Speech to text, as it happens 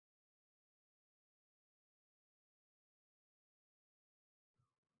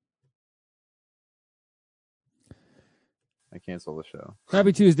I cancel the show.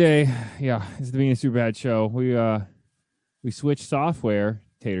 Happy Tuesday. Yeah, it's the Being a Super Bad show. We switched software,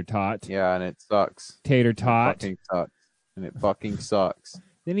 Tater Tot. Yeah, and it sucks. Tater Tot. It fucking sucks. And it fucking sucks.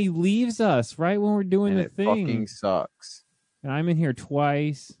 Then he leaves us right when we're doing And the thing. It fucking sucks. And I'm in here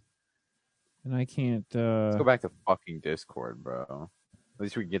twice. And I can't Let's go back to fucking Discord, bro. At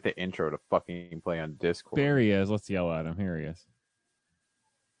least we can get the intro to fucking play on Discord. There he is. Let's yell at him. Here he is.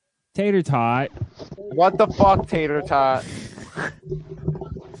 Tater Tot. What the fuck, Tater Tot?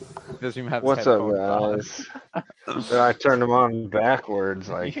 Doesn't even have What's up, guys? I turned them on backwards,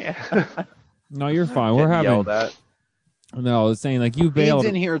 like. Yeah. No, you're fine. We're having yelled at. No, it's saying like you bailed. He's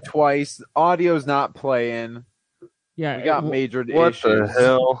in here twice. Audio's not playing. Yeah, we got major issues. What the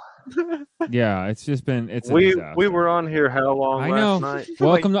hell? Yeah, it's just been we were on here how long last night?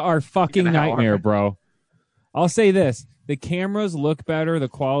 Welcome to our fucking nightmare, bro. I'll say this: the cameras look better, the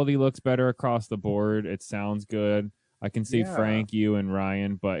quality looks better across the board. It sounds good. I can see Frank, you, and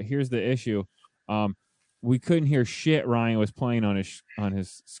Ryan. But here's the issue: we couldn't hear shit Ryan was playing on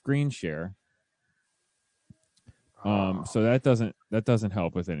his screen share. So that doesn't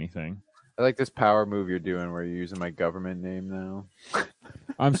help with anything. I like this power move you're doing where you're using my government name now.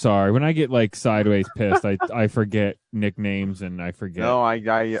 I'm sorry. When I get like sideways pissed, I forget nicknames and I forget. No, I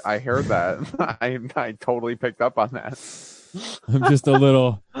heard that. I totally picked up on that. I'm just a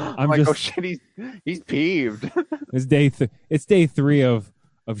little. I'm like, just. Oh shit, he's peeved. It's day 3 of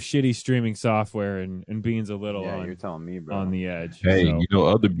shitty streaming software and Bean's a little. Yeah, you're telling me, bro. On the edge. Hey, so. you know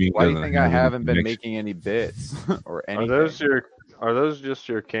other Bean. Why do you think I haven't been making any bits or anything? Are those just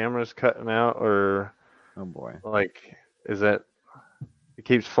your cameras cutting out, or? Oh boy! Like, is that? It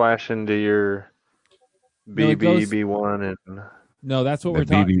keeps flashing to your BB1 and. No, that's what we're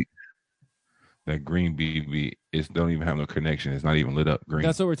talking. That green BB, it don't even have no connection. It's not even lit up green.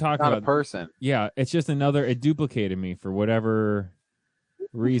 That's what we're talking not about. A person. Yeah, it's just another. It duplicated me for whatever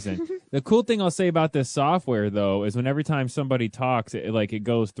reason. The cool thing I'll say about this software though is when every time somebody talks, it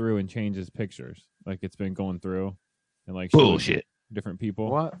goes through and changes pictures. Like it's been going through and like bullshit. Different people.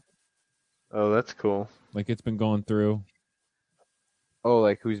 What? Oh, that's cool. Like it's been going through. Oh,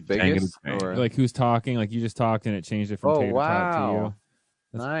 like who's biggest? Or like who's talking? Like you just talked and it changed it from Tater Tot to you.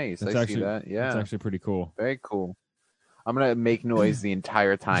 Nice. That's I actually, see that. Yeah. It's actually pretty cool. Very cool. I'm going to make noise the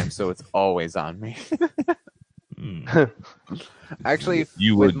entire time so it's always on me. Actually,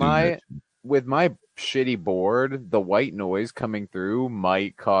 you with my shitty board, the white noise coming through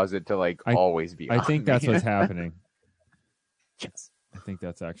might cause it to always be on I think that's what's happening. Yes. I think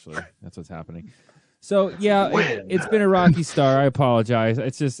that's what's happening. So yeah, it's been a rocky start. I apologize.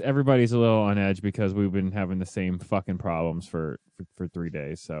 It's just everybody's a little on edge because we've been having the same fucking problems for 3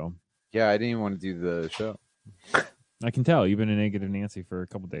 days. So yeah, I didn't even want to do the show. I can tell you've been a negative Nancy for a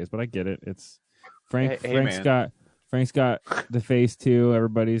couple days, but I get it. It's Frank's got the face too.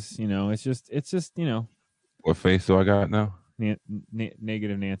 Everybody's it's just What face do I got now?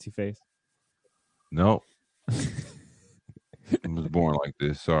 Negative Nancy face. No. I was born like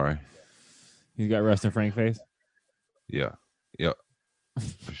this. Sorry. He's got Rustin Frank face. Yeah.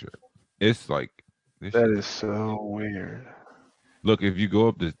 For sure. It's like that is so weird. Look, if you go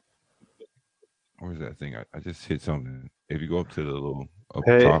up to where's that thing? I just hit something. If you go up to the little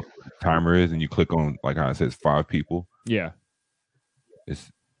top timer is and you click on like how it says 5 people. Yeah. It's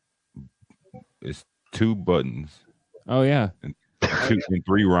 2 buttons. Oh yeah. And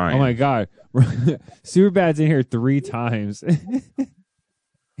 3 Ryan. Oh my god. Superbad's in here 3 times.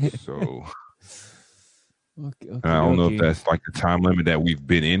 So I don't know if that's like the time limit that we've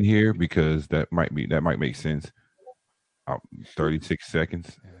been in here because that might make sense. 36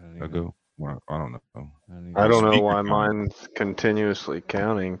 seconds ago. Well, I don't know. I don't know why mine's continuously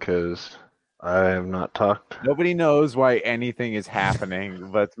counting because I have not talked. Nobody knows why anything is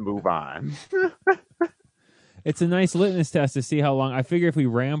happening. Let's move on. It's a nice litmus test to see how long. I figure if we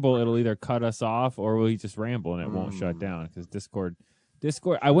ramble, it'll either cut us off or we'll just ramble and it won't shut down because Discord.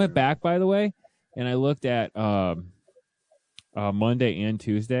 I went back, by the way, and I looked at Monday and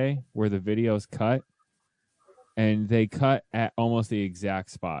Tuesday where the videos cut, and they cut at almost the exact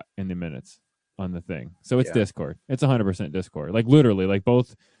spot in the minutes on the thing. So it's Discord. It's 100% Discord. Like literally, like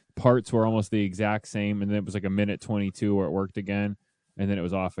both parts were almost the exact same, and then it was like a minute 22 where it worked again, and then it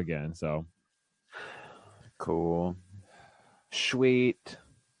was off again. So cool, sweet.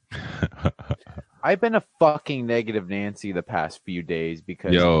 I've been a fucking negative Nancy the past few days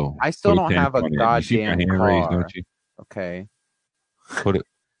because I still don't have a goddamn car. Raised, don't you? Okay. Put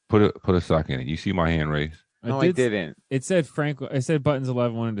a sock in it. You see my hand raised? No, I didn't. It said Buttons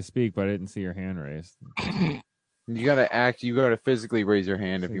 11 wanted to speak, but I didn't see your hand raised. You gotta physically raise your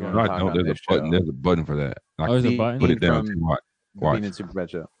hand if you want to talk on this show. There's a button for that. there's a button. Put it down. Watch. Bean and Superbad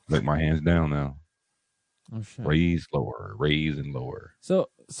show. Let my hands down now. Oh shit. Raise and lower. So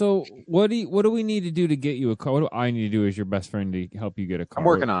what do we need to do to get you a car? What do I need to do as your best friend to help you get a car? I'm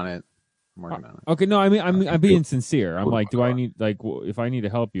working on it. Okay, no, I mean I'm being sincere. I'm like, do I need if I need to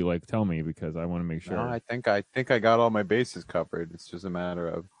help you, tell me because I want to make sure. No, I think I got all my bases covered. It's just a matter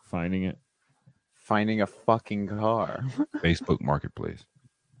of finding a fucking car. Facebook Marketplace.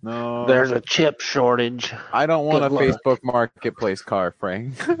 No, there's a chip shortage. I don't want Facebook Marketplace car,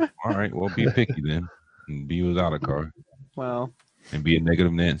 Frank. All right, well, be picky then. And be without a car. Well, and be a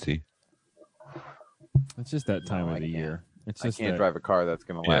negative Nancy. It's just that time of the year. It's just I can't drive a car that's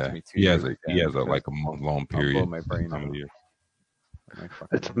going to last me 2 years. He has a month-long period. I'll blow my brain out.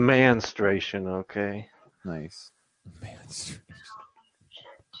 It's menstruation, okay? Nice. Menstruation.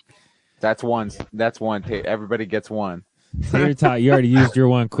 That's one. Everybody gets one. Tater Tot, you already used your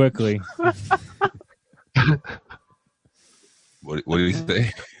one quickly. What did he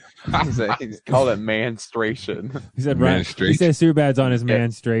say? He's called it menstruation. He said he said Superbad's on his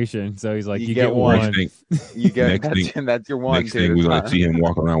menstruation, so he's like, you get one. You get that's your one. Next thing we're gonna see him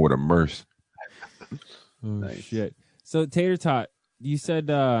walk around with a Merce. Oh nice. Shit! So Tater Tot, you said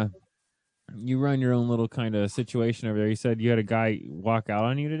you run your own little kind of situation over there. You said you had a guy walk out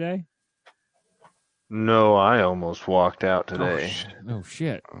on you today. No, I almost walked out today. Oh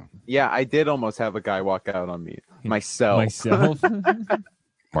shit! Yeah, I did almost have a guy walk out on me. Myself.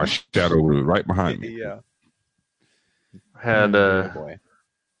 My shadow was right behind me. Yeah. Had a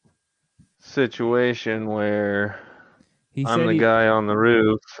situation where I'm the guy on the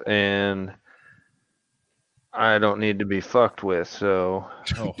roof and I don't need to be fucked with, so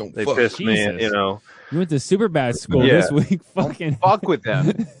they pissed me, You went to Superbad school this week. Fucking fuck with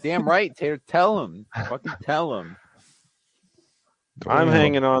them. Damn right, Tater. Tell them. Fucking tell them. I'm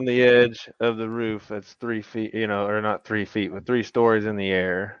hanging on the edge of the roof that's 3 feet, or not 3 feet, but 3 stories in the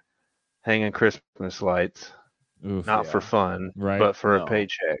air, hanging Christmas lights. Oof, not for fun, right? But for a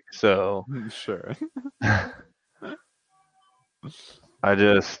paycheck. So sure. I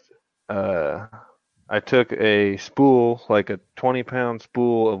just I took a spool, like a 20-pound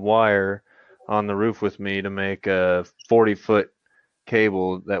spool of wire on the roof with me to make a 40-foot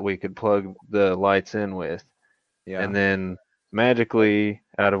cable that we could plug the lights in with. Yeah. And then magically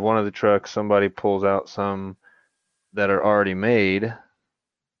out of one of the trucks, somebody pulls out some that are already made.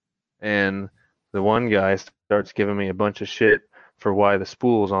 And the one guy starts giving me a bunch of shit for why the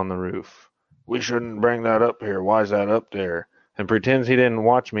spool's on the roof. We shouldn't bring that up here. Why is that up there? And pretends he didn't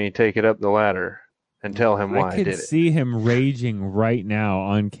watch me take it up the ladder and tell him why I did it. I could see him raging right now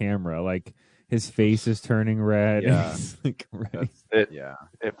on camera. Like his face is turning red. Yeah.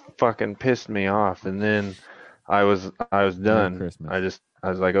 It fucking pissed me off. And then I was done. I was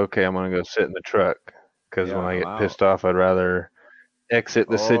like, okay, I'm gonna go sit in the truck because when I get pissed off, I'd rather exit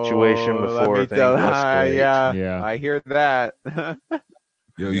the situation before things escalate. Yeah, I hear that.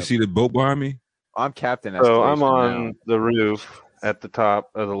 Yo, you see the boat behind me? I'm Captain. So I'm on the roof at the top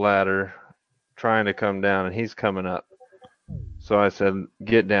of the ladder, trying to come down, and he's coming up. So I said,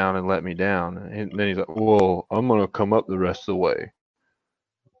 "Get down and let me down." And then he's like, "Well, I'm gonna come up the rest of the way."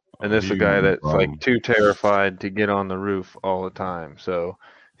 And this is a guy that's like too terrified to get on the roof all the time. So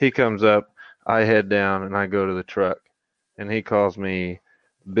he comes up, I head down, and I go to the truck. And he calls me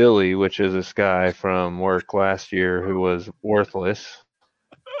Billy, which is this guy from work last year who was worthless.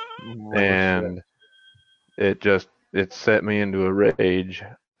 And it set me into a rage.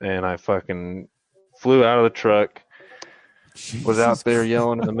 And I fucking flew out of the truck, was out there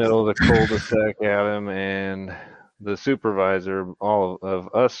yelling in the middle of the cul-de-sac at him, and the supervisor, all of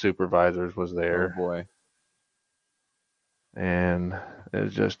us supervisors, was there. Oh boy. And it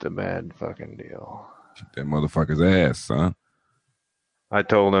was just a bad fucking deal. That motherfucker's ass, son. I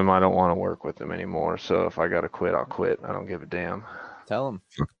told him I don't want to work with him anymore, so if I gotta quit, I'll quit. I don't give a damn. Tell him.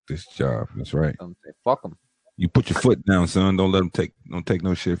 Fuck this job. That's right. Fuck him. You put your foot down, son. Don't let him take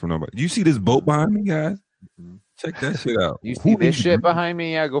no shit from nobody. You see this boat behind me, guys? Mm-hmm. Check that shit out. You see this shit behind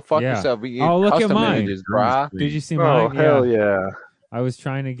me? Yeah, go fuck yourself. Oh, look at mine. Images, did you see mine? Oh, hell yeah. I was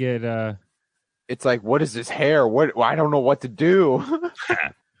trying to get It's like, what is this hair? What? I don't know what to do.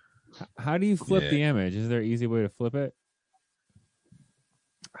 How do you flip the image? Is there an easy way to flip it?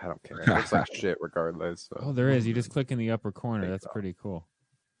 I don't care. It looks like shit regardless. So. Oh, there is. You just click in the upper corner. That's pretty cool.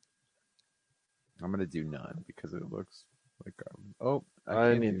 I'm gonna do none because it looks like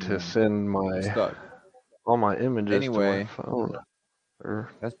I need to send all my images to my phone.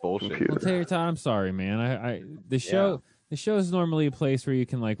 That's bullshit. Computer. Well, Tater Tot, I'm sorry, man. The show the show is normally a place where you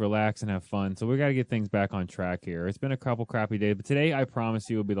can like relax and have fun. So we got to get things back on track here. It's been a couple crappy days, but today I promise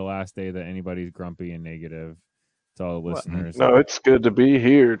you will be the last day that anybody's grumpy and negative. To all the listeners. No, it's good to be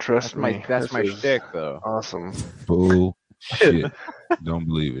here. Trust me. That's my shtick, though. Awesome. Bullshit. Don't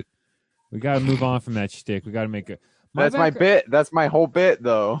believe it. We got to move on from that shtick. We got to make it. That's my bit. That's my whole bit,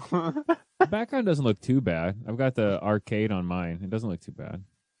 though. The background doesn't look too bad. I've got the arcade on mine. It doesn't look too bad.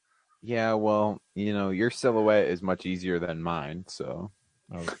 Yeah, well, your silhouette is much easier than mine, so.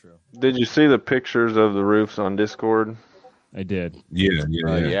 Oh, true. Did you see the pictures of the roofs on Discord? I did.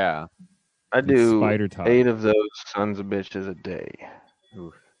 Yeah. I do Spider top. 8 of those sons of bitches a day.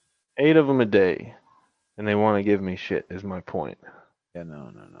 Oof. 8 of them a day. And they want to give me shit, is my point. Yeah,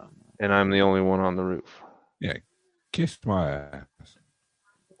 no. And I'm the only one on the roof. Yeah. Kiss my ass.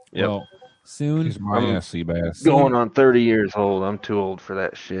 Yep. Well, soon. Kiss my ass, Seabass. Going on 30 years old. I'm too old for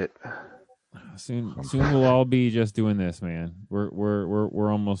that shit. Soon we'll all be just doing this, man.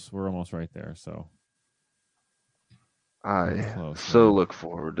 We're almost right there. So I close, look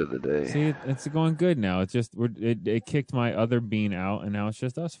forward to the day. See, it's going good now. It's just it kicked my other bean out, and now it's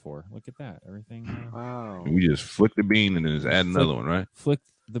just us four. Look at that, everything. Wow. We just flick the bean and then just add another one, right? Flick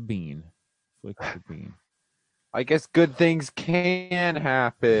the bean. I guess good things can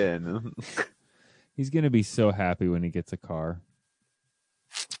happen. He's gonna be so happy when he gets a car.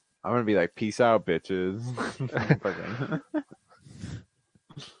 I'm gonna be like, peace out, bitches.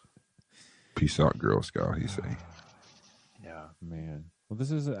 Peace out, Girl Scout. He say. Yeah, man. Well,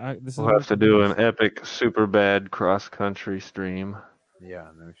 this We'll have to do an epic, super bad cross country stream. Yeah,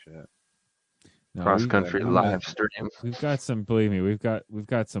 no shit. No, cross country live stream. We've got some. Believe me, we've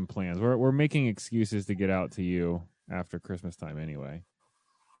got some plans. We're making excuses to get out to you after Christmas time anyway.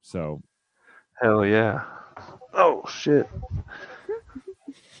 So. Hell yeah! Oh shit!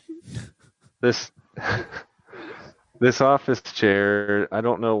 This office chair, I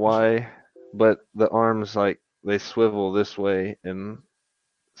don't know why, but the arms they swivel this way, and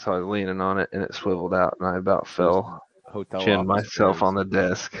so I was leaning on it and it swiveled out, and I about fell, chinned myself on the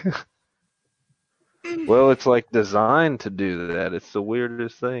desk. Well, it's designed to do that. It's the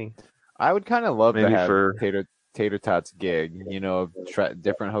weirdest thing. I would kind of love Maybe to have for Tater Tots gig,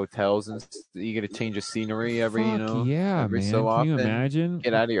 different hotels, and you get to change of scenery every man. so often. Can you imagine?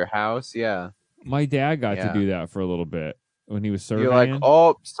 Get out of your house, yeah. My dad got to do that for a little bit when he was surveying. You're like,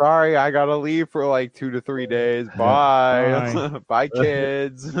 oh, sorry, I gotta leave for 2 to 3 days. Bye, bye,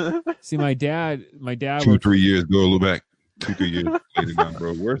 kids. See, my dad. 2 3 years go a little back. 2 3 years later, now,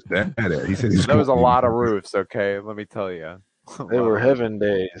 bro. Where's that at? He said there was a lot of roofs. Okay, let me tell you. They were heaven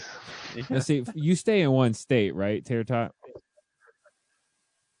days. Now, see, you stay in one state, right, Tater Tot?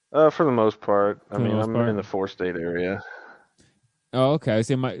 For the most part. I'm in the 4-state area. Oh, okay.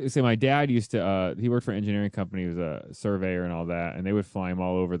 My dad used to. He worked for an engineering company. He was a surveyor and all that, and they would fly him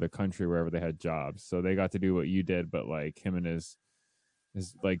all over the country wherever they had jobs. So they got to do what you did, but him and his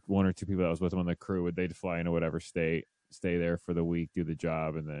 1 or 2 people that was with him on the crew they'd fly into whatever state, stay there for the week, do the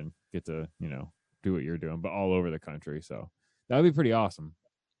job, and then get to do what you're doing, but all over the country. So that would be pretty awesome.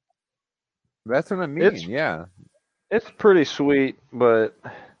 That's what I mean. Yeah, it's pretty sweet, but.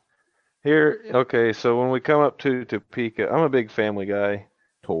 Here, okay, so when we come up to Topeka, I'm a big family guy.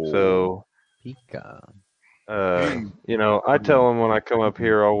 So, Topeka. I tell them when I come up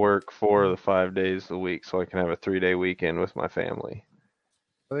here, I'll work 4 of the 5 days a week so I can have a 3-day weekend with my family.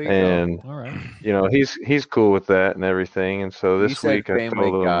 And, all right. He's cool with that and everything. And so this week I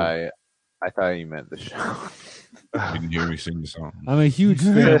told him. Guy, I thought you meant the show. Didn't hear me sing the song. I'm a huge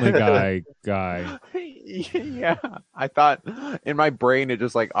Family Guy. Yeah, I thought in my brain it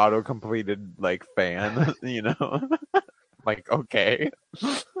just auto completed fan, okay.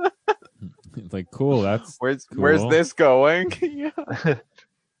 It's cool. That's where's cool. Where's this going? Yeah.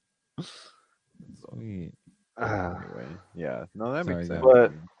 Sweet. Anyway, yeah, no, that makes sense.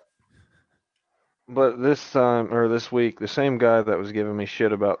 But this time or this week, the same guy that was giving me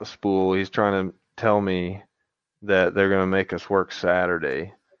shit about the spool, he's trying to tell me that they're going to make us work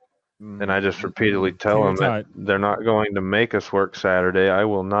Saturday. And I just repeatedly tell them that they're not going to make us work Saturday. I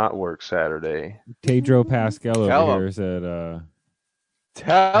will not work Saturday. Pedro Pascal over here said,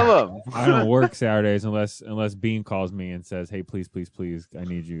 tell him I don't work Saturdays unless Bean calls me and says, hey, please, I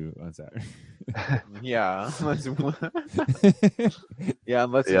need you on Saturday. Yeah. Unless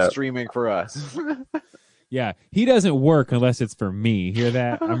it's streaming for us. Yeah, he doesn't work unless it's for me. Hear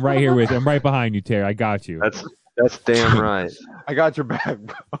that? I'm right here with you. I'm right behind you, Terry. I got you. That's damn right. I got your back,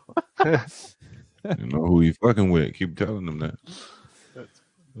 bro. You know who you fucking with. Keep telling them that.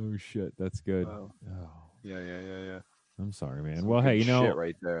 Oh, shit. That's good. Oh. Yeah. I'm sorry, man. Well, hey, shit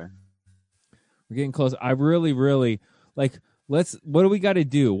right there. We're getting close. I really, really like, what do we got to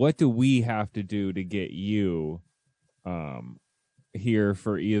do? What do we have to do to get you here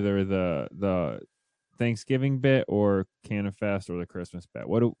for either the Thanksgiving bit or CannaFest or the Christmas bit?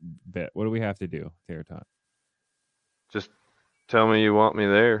 What do we have to do, Tater Tot? Just tell me you want me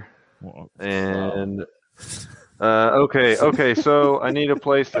there. Well, and okay. So I need a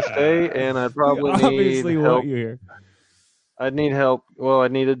place to stay, and I probably obviously need help. want you here. I'd need help. Well, I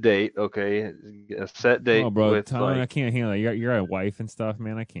need a date. Okay, a set date. Oh, bro, with, Tom, I can't handle that. You're a wife and stuff,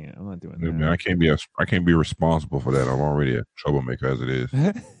 man. I can't. I'm not doing that. Man, I can't be responsible for that. I'm already a troublemaker as it is.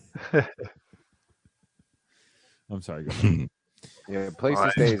 I'm sorry. Go ahead. Yeah, place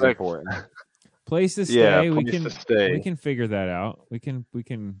to stay is important. Place to stay. Yeah, we can figure that out. We can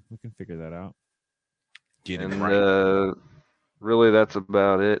figure that out. Get it right. Really, that's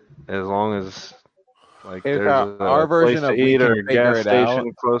about it. As long as there's our version of to eat or a gas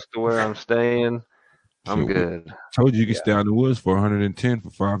station close to where I'm staying, I'm good. Told you could stay out in the woods for 110 for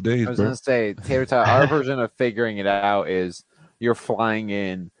 5 days. I was gonna say, Tater Tot, our version of figuring it out is you're flying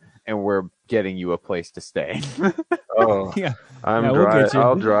in and we're getting you a place to stay. Oh, yeah.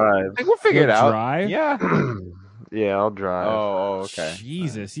 I'll drive. We'll figure it out. Drive? Yeah. Yeah, I'll drive. Oh, okay.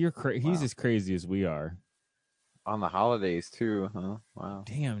 Jesus, he's as crazy as we are. On the holidays too, huh? Wow.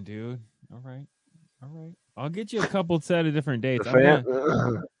 Damn, dude. All right. I'll get you a couple set of different dates.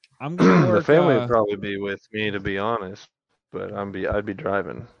 I'm gonna work. The family would probably be with me, to be honest, but I'd be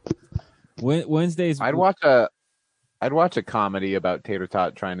driving. Wednesdays. I'd watch a comedy about Tater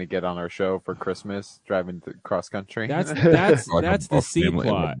Tot trying to get on our show for Christmas, driving cross country. That's the C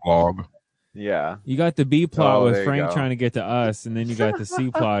plot. Vlog. Yeah. You got the B plot with Frank go. trying to get to us, and then you got the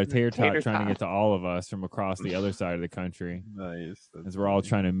C plot of Tater Tot trying to get to all of us from across the other side of the country. Nice. As we're all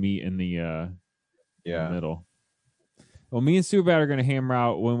trying to meet in the in the middle. Well, me and Subad are going to hammer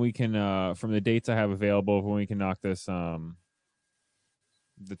out when we can, from the dates I have available, when we can knock this the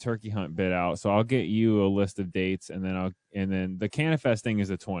turkey hunt bit out. So I'll get you a list of dates, and then the CannaFest thing is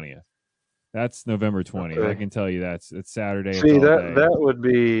the 20th. That's November 20th. Okay. I can tell you it's Saturday. See, that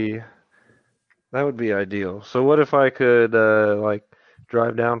would be ideal. So what if I could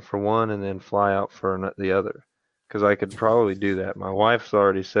drive down for one and then fly out for the other? Because I could probably do that. My wife's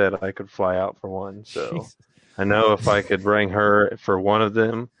already said I could fly out for one, so Jesus. I know if I could bring her for one of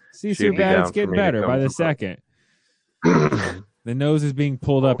them. See, Subad, it's getting better by the second. The nose is being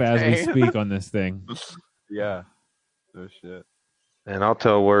pulled up as we speak on this thing. Yeah. No shit. And I'll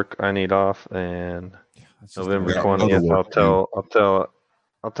tell work I need off, and November 20th.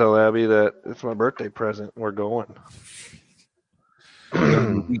 I'll tell Abby that it's my birthday present. We're going.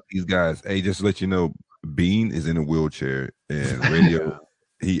 These guys. Hey, just to let you know, Bean is in a wheelchair, and Radio.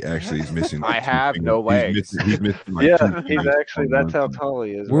 He actually is missing. I have no legs. He's missing he's actually. That's how tall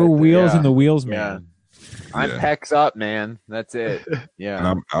he is. We're wheels in the wheels, man. I'm pecs up, man. That's it.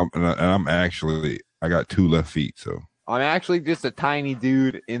 Yeah. And I'm actually. I got 2 left feet, so. I'm actually just a tiny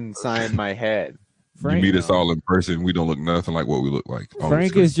dude inside my head. Frank, you meet us all in person, we don't look nothing like what we look like.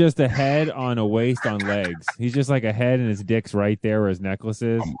 Frank is just a head on a waist on legs. He's just like a head, and his dick's right there where his necklace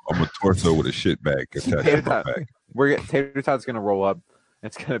is. I'm a torso with a shit bag attached to my back. Tater Tot's gonna roll up.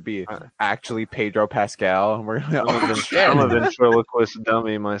 It's gonna be actually Pedro Pascal, and we're gonna. I'm a ventriloquist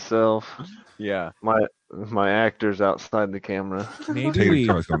dummy myself. Yeah, my actor's outside the camera. Tater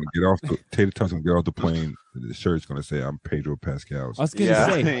Tot's gonna get off the plane. The shirt's gonna say, "I'm Pedro Pascal." I was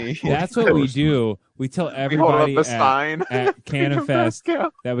gonna say that's what we do. We tell everybody at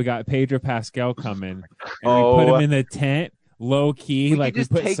CannaFest that we got Pedro Pascal coming, and we put him in the tent, low key, like we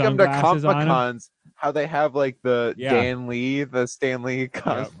put sunglasses on him. How they have like the the Stan Lee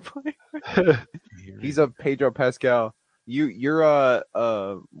cosplay. Yep. He's a Pedro Pascal. You're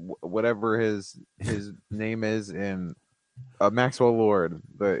whatever his name is in Maxwell Lord.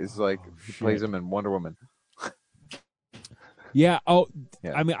 It's like he plays him in Wonder Woman. Yeah. Oh,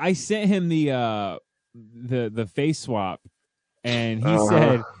 yeah. I mean, I sent him the face swap, and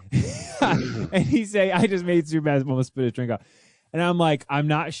he said, I just made Subad almost spit a drink out. And I'm like, I'm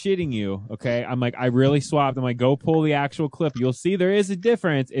not shitting you, okay? I'm like, I really swapped. I'm like, go pull the actual clip. You'll see there is a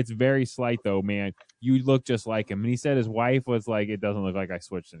difference. It's very slight, though, man. You look just like him. And he said his wife was like, it doesn't look like I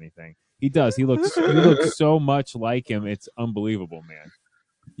switched anything. He does. He looks so much like him. It's unbelievable, man.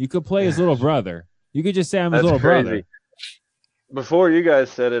 You could play his little brother. You could just say I'm his little brother. Before you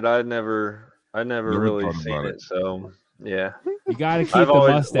guys said it, I'd never really seen it. So, yeah. You got to keep the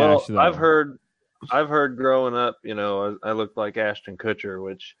mustache, though. I've heard growing up, I looked like Ashton Kutcher,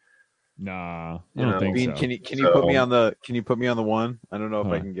 which I don't think so. Can you put me on the one? I don't know if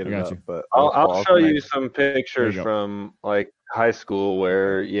I can get it up, but I'll show you some pictures from like high school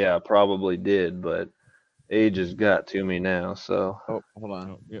where probably did, but age has got to me now. So oh, hold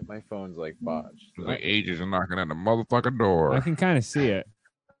on, my phone's like botched. Like ages are knocking at the motherfucking door. I can kind of see it.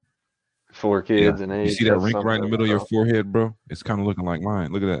 4 kids and age. You see that ring right in the middle of your forehead, bro? It's kind of looking like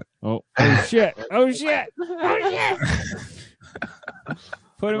mine. Look at that. Oh shit! Oh shit! Oh shit!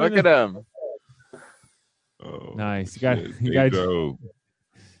 Put him. Look at him. Oh, Nice. You got.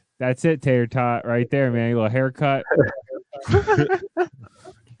 That's it, Tater Tot, right there, man. A little haircut.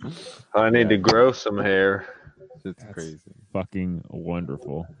 I need to grow some hair. It's crazy. Fucking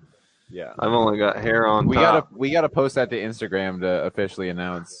wonderful. Yeah. I've only got hair on top. We gotta post that to Instagram to officially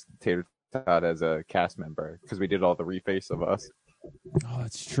announce Tater Tot as a cast member because we did all the reface of us. Oh,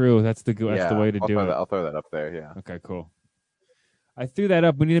 that's true. That's the way to do it. I'll throw that up there. Yeah. Okay, cool. I threw that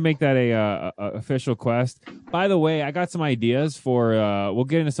up. We need to make that a official quest. By the way, I got some ideas for. We'll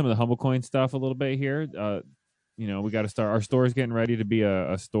get into some of the Humble Coin stuff a little bit here. We got to start. Our store is getting ready to be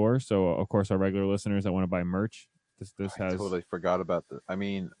a store. So, of course, our regular listeners that want to buy merch, this has. I totally forgot about the. I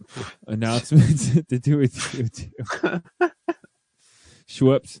mean, announcements to do with you too.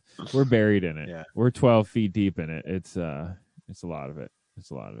 Schwupps, we're buried in it. Yeah. We're 12 feet deep in it. It's a lot of it.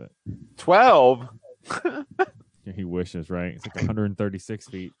 12. He wishes, right? It's like 136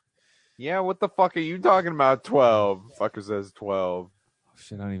 feet. Yeah, what the fuck are you talking about? 12. Fucker says 12. Oh,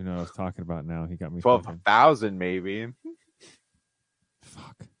 shit, I don't even know what I was talking about now. He got me. 12,000 maybe.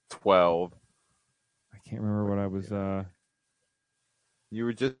 Fuck. 12. I can't remember what I was. We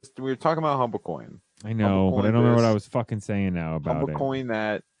were talking about Humble Coin. I know, but I don't remember what I was fucking saying now about Humble it. Coin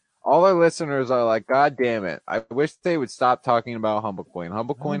that all our listeners are like, God damn it! I wish they would stop talking about Humble Coin.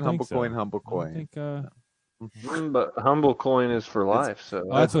 Humble Coin, Humble Coin, Humble Coin. But Humble Coin is for life, so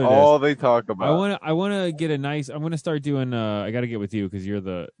that's all they talk about. I want to get a nice. I'm going to start doing. I got to get with you because you're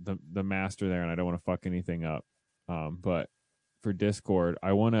the master there, and I don't want to fuck anything up. But for Discord, I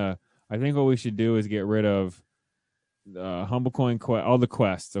think what we should do is get rid of Humble Coin all the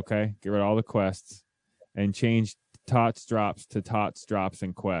quests. Okay, get rid of all the quests, and change Tots drops to Tots drops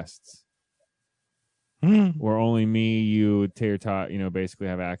and quests. Where only me, you, Tater Tot, basically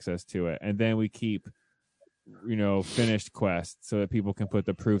have access to it, and then we keep. Finished quests so that people can put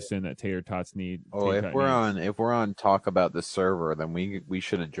the proofs in that Tater Tots need. Oh, if we're on talk about the server, then we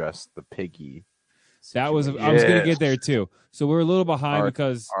should address the piggy. That was I was gonna get there too. So we're a little behind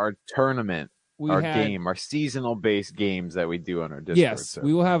because our tournament, our seasonal based games that we do on our Discord. Yes, server.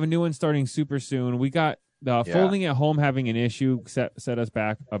 We will have a new one starting super soon. We got folding at home having an issue set us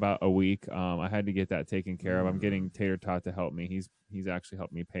back about a week. I had to get that taken care of. I'm getting Tater Tot to help me. He's actually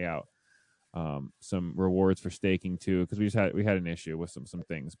helped me pay out some rewards for staking too, because we had an issue with some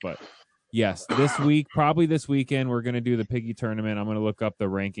things. But yes, this weekend we're gonna do the piggy tournament. I'm gonna look up the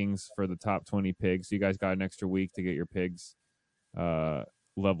rankings for the top 20 pigs. So you guys got an extra week to get your pigs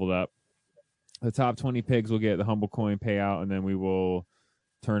leveled up. The top 20 pigs will get the Humble Coin payout, and then we will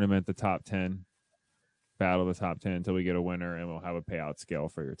tournament the top 10, battle the top 10 until we get a winner, and we'll have a payout scale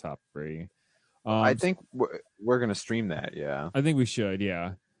for your top 3. I think we're gonna stream that. Yeah, I think we should.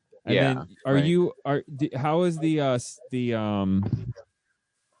 Yeah. And then how is the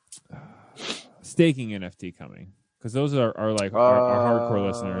staking NFT coming? Because those are like our hardcore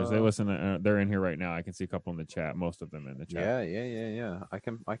listeners. They listen. They're in here right now. I can see a couple in the chat. Most of them in the chat. Yeah.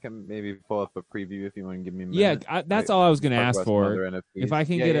 I can maybe pull up a preview if you want to give me a minute. Yeah, that's all I was going to ask for. If I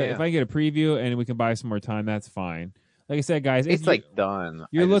can if I can get a preview and we can buy some more time, that's fine. Like I said, guys, it's done.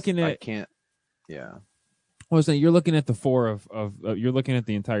 You're looking at. I can't. Yeah. I was saying you're looking at the 4 of you're looking at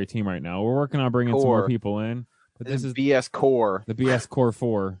the entire team right now. We're working on bringing some more people in, but this is BS Core, the BS Core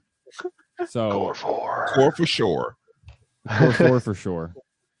 4. So Core for sure. Core 4 for sure.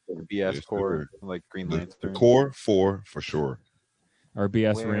 The BS Core, like Green Lantern. Core 4 for sure. Our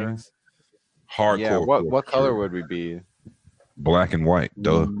BS rings. Hardcore. Yeah. What color would we be? Black and white.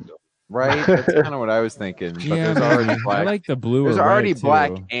 Duh. Right, that's kind of what I was thinking. But there's already black. I like the blue. There's already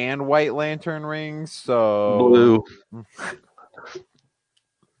black too. And white lantern rings, so blue.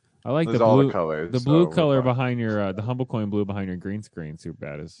 I like the blue all the colors. The blue color behind your the Humble Coin blue behind your green screen. Super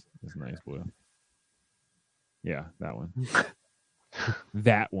bad is nice blue. Yeah, that one.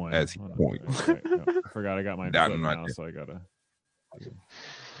 That one. That's the point. Okay, no, I forgot I got my foot now, so I gotta do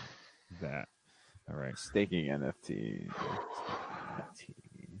that. All right. Staking NFT.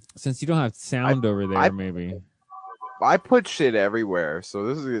 Since you don't have sound over there, maybe. I put shit everywhere, so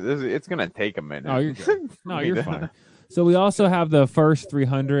this is it's gonna take a minute. Oh, you're good. No, you're fine. So we also have the first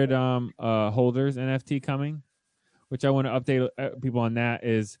 300 holders NFT coming, which I want to update people on. That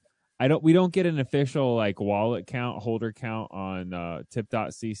is, we don't get an official like wallet count, holder count on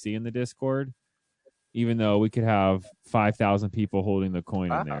tip.cc in the Discord, even though we could have 5,000 people holding the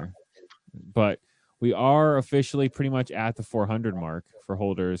coin in there. But we are officially pretty much at the 400 mark for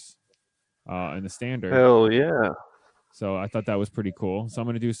holders in the standard. Hell yeah! So I thought that was pretty cool. So I'm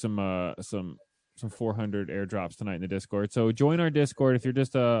going to do some 400 airdrops tonight in the Discord. So join our Discord if you're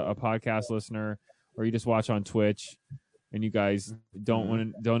just a podcast listener or you just watch on Twitch and you guys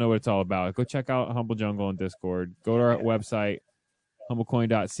don't know what it's all about. Go check out Humble Jungle on Discord. Go to our website,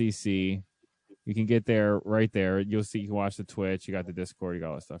 humblecoin.cc. You can get there right there. You'll see, you can watch the Twitch. You got the Discord. You got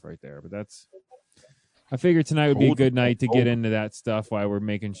all that stuff right there. But I figured tonight would be a good night to get into that stuff while we're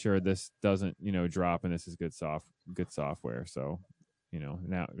making sure this doesn't, drop, and this is good software. So,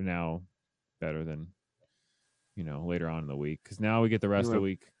 now better than, later on in the week, because now we get the rest of the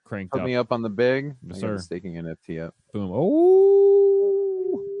week cranked up. Put me up on the big. Yes, I got sir. the staking NFT up. Boom.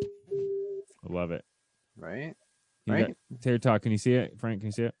 Oh, I love it. Right? Tater Talk, can you see it? Frank, can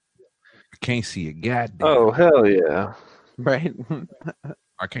you see it? I can't see a goddamn. Oh hell yeah! Right?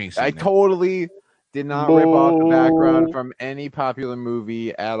 I can't see. I that. totally did not rip off the background from any popular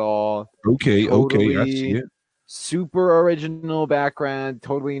movie at all. Okay, Totally I see it. Super original background,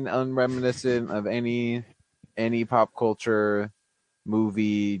 totally unreminiscent of any pop culture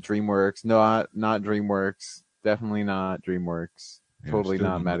movie. DreamWorks, not DreamWorks, definitely not DreamWorks. Yeah, Totally still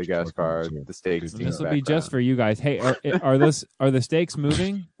not not much Madagascar. fucking- The stakes. This team This will be background. just for you guys. Hey, are the stakes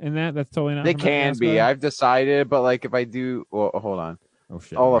moving in that? That's totally not. They from can be. Madagascar? I've decided, but like if I do, well, hold on. Oh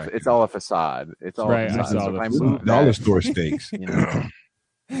shit! It's all a facade. It's all Right, a I facade. saw So the if I facade. move Dollar that, store steaks.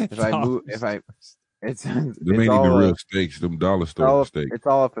 if I move, it's Them ain't it's even all real a, steaks. Them dollar it's all, store steaks. it's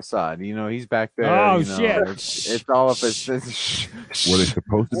all a facade. He's back there. Oh, shit! It's all a facade. Were they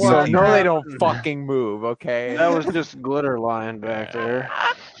supposed to be? So What? no, they don't fucking move. Okay, That was just glitter lying back there.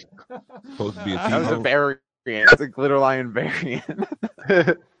 Supposed to be a that was a T-bone? variant. It's a glitter lion variant.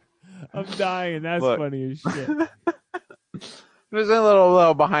 I'm dying. That's Look. funny as shit. There's a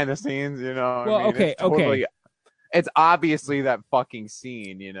little behind the scenes, Well, okay, It's totally, it's obviously that fucking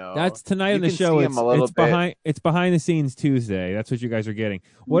scene, That's tonight You on the can show. see him a little bit. It's behind the scenes Tuesday. That's what you guys are getting.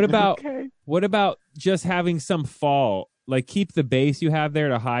 What about Okay. what about just having some fall? Like keep the base you have there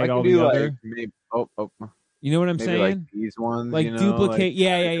to I hide can all do the like other. maybe, You know what I'm maybe saying? like these ones, Like duplicate.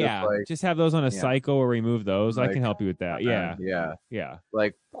 just like- just have those on a yeah. cycle or remove those. I Like, can help you with that. Yeah. yeah.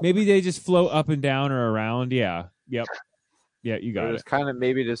 Like Maybe they just float up and down or around. Yeah. Yep. Yeah, you got it. just kind of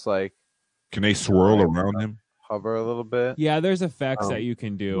maybe just like Can they swirl around him? hover a little bit. Yeah, there's effects that Um, you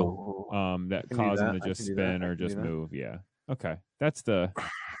can do that can do cause them that. to I just can do spin that. I or can just do that. move. Yeah. Okay. That's the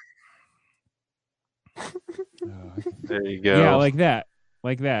There you go. Yeah, like that.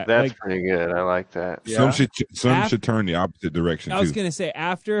 Like that. That's like pretty good. I like that. Yeah. Some should turn the opposite direction I was too. gonna say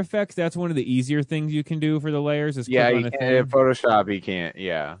After Effects, that's one of the easier things you can do for the layers is Yeah, click you on a can't in thing. Photoshop. You can't.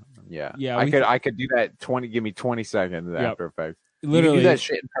 Yeah. Yeah, I could do that. Give me 20 seconds of Yep. After Effects. Literally. you can do that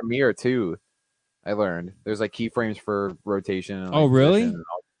shit in Premiere too. I learned there's like keyframes for rotation. And, like, Oh, really? position and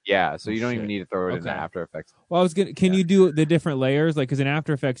all. Yeah, so you don't even Shit. need to throw it into Okay. After Effects. Well, I was gonna. Can Yeah. you do the different layers? Like, because in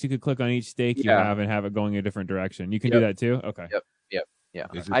After Effects, you could click on each stake you Yeah. have and have it going a different direction. You can Yep. do that too. Okay. Yep. Yeah,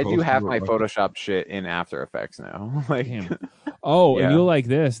 Is it I do supposed to have look my like- Photoshop shit in After Effects now. Like, Damn. Oh, and Yeah. you'll like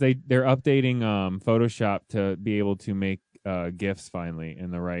this. They're updating Photoshop to be able to make GIFs finally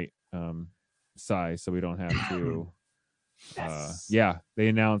in the right size, so we don't have to. Yes. Yeah, they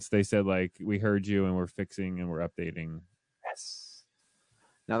announced. They said like we heard you and we're fixing and we're updating. yes.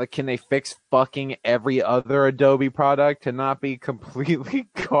 Now, can they fix fucking every other Adobe product to not be completely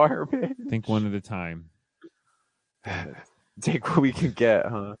garbage? Think one at a time. Take what we can get,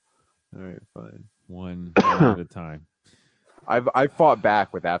 huh? All right, fine. One at a time. I fought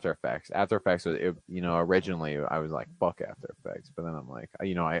back with After Effects. After Effects was, originally I was like, fuck After Effects, but then I'm like,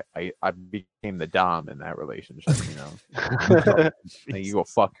 I became the dom in that relationship. Like, you go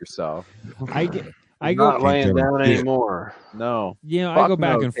fuck yourself. I I'm go. not laying Can't tell down him shit. anymore. No, I Fuck go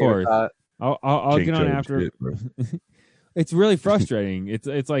back no, and Tater forth. Tot. I'll Can't get on tell him after. shit, bro. It's really frustrating.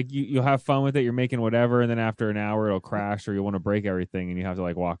 It's like you'll have fun with it. You're making whatever, and then after an hour it'll crash, or you want to break everything, and you have to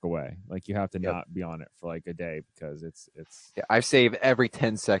like walk away. Like you have to Yep. not be on it for like a day because it's. Yeah, I save every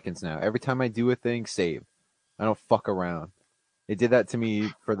 10 seconds now. Every time I do a thing, save. I don't fuck around. It did that to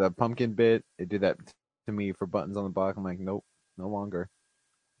me for the pumpkin bit. It did that to me for buttons on the block. I'm like, nope, no longer.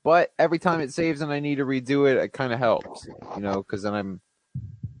 But every time it saves and I need to redo it, it kind of helps, because then I'm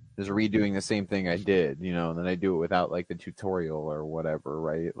just redoing the same thing I did, and then I do it without like the tutorial or whatever,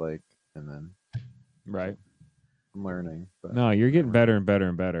 right? Like, and then Right. I'm learning. But No, you're getting better and better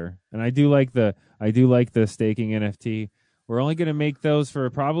and better. And I do like the staking NFT. We're only going to make those for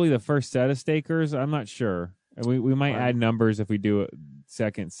probably the first set of stakers. I'm not sure. And we might Fine. add numbers if we do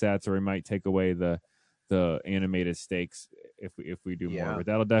second sets, or we might take away the animated stakes if we do more. But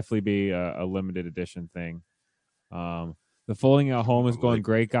that'll definitely be a limited edition thing. The folding at home is going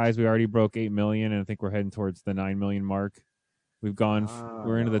great, guys. We already broke 8 million, and I think we're heading towards the 9 million mark. We've gone.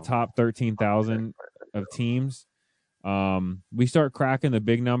 We're into the top 13,000 of teams. We start cracking the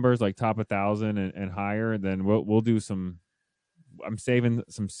big numbers like top 1,000 and higher, then we'll do some. I'm saving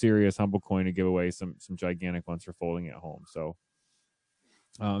some serious humble coin to give away some gigantic ones for folding at home. So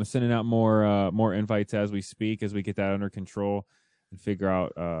I'm sending out more invites as we speak, as we get that under control and figure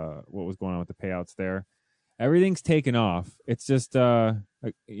out what was going on with the payouts there. Everything's taken off. It's just things are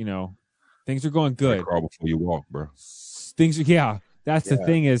going good. Crawl before you walk, bro. That's the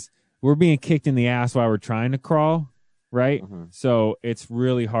thing is we're being kicked in the ass while we're trying to crawl, right? Mm-hmm. So it's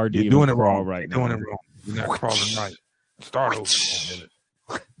really hard to even crawl right now. You're doing it wrong. You're not crawling right. Start over.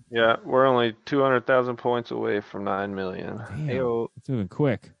 Yeah, we're only 200,000 points away from 9 million. Damn, it's moving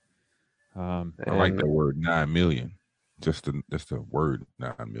quick. I like that word 9 million. Just the word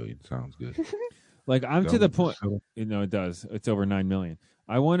 9 million sounds good. Like I'm to the point, it does. It's over 9 million.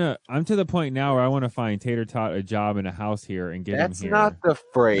 I'm to the point now where I want to find Tater Tot a job in a house here and get him here. That's not the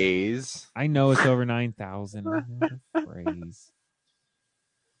phrase. I know it's over 9,000. I know the phrase.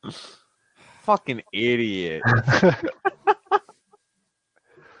 Fucking idiot.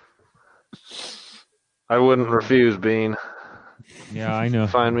 I wouldn't refuse, Bean. Yeah, I know.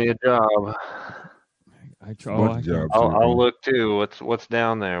 Find me a job. I'll look too. What's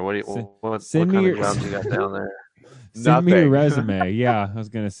down there? What kind of jobs you got down there? Send me your resume. Yeah, I was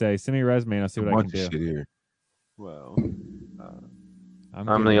gonna say send me your resume and I'll see what I can do. Shit here. Well,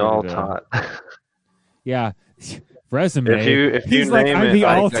 I'm the all-tot. Yeah, resume. If you name it,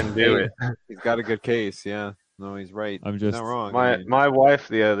 I can do it. He's got a good case. Yeah. No, he's right. I'm just not wrong. My wife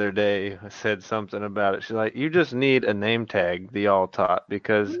the other day said something about it. She's like, "You just need a name tag, the all-tot,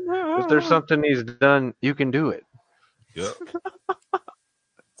 because if there's something he's done, you can do it." Yep.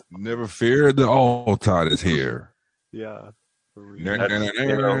 Never fear, the all-tot is here. Yeah.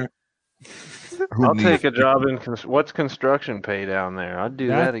 I'll take a job in what's construction pay down there? I'd do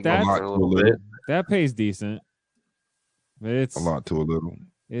that again for a little bit. That pays decent. It's a lot to a little.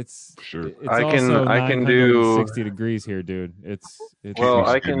 It's sure. It's I can do 60 degrees here, dude.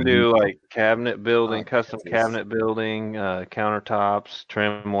 I can do like cabinet building, custom cabinet building, countertops,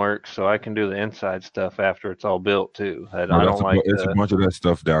 trim work. So I can do the inside stuff after it's all built too. It's a bunch of that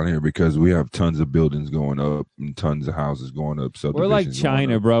stuff down here because we have tons of buildings going up and tons of houses going up. We're like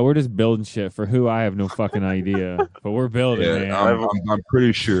China, bro. We're just building shit for who I have no fucking idea, but we're building. Yeah, man. I'm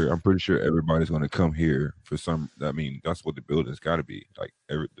pretty sure. I'm pretty sure everybody's going to come here for some. I mean, that's what the building's got to be like.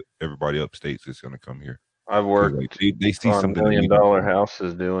 Everybody upstates is going to come here. I've worked they see on $1 million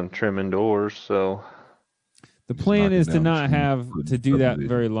houses doing trimming doors. So the plan is to not have to do that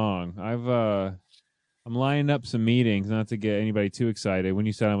very long. I'm lining up some meetings, not to get anybody too excited. When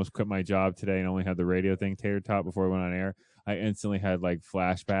you said I almost quit my job today and only had the radio thing, Tater Tot, before I went on air, I instantly had like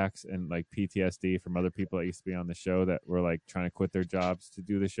flashbacks and like PTSD from other people that used to be on the show that were like trying to quit their jobs to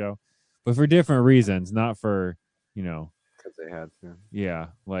do the show, but for different reasons, not for because they had to. Yeah,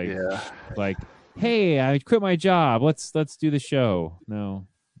 like, hey, I quit my job. Let's do the show. No.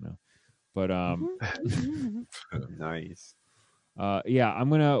 But nice. Yeah,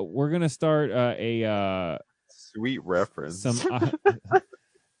 we're gonna start a sweet reference. Some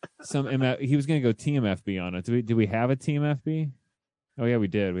MF, he was gonna go TMFB on it. Do we have a TMFB? Oh yeah, we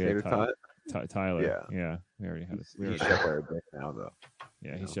did. We had Tyler. Yeah. We already had it. He's Chef our dick now, though.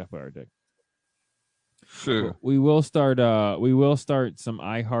 Yeah, he's Chef our dick. Sure. We will start some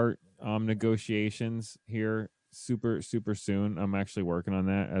iHeart negotiations here super soon. I'm actually working on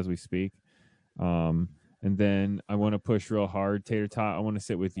that as we speak. And then I want to push real hard, Tater Tot. I want to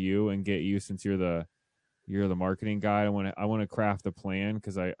sit with you and get you, since you're the marketing guy. I want to craft a plan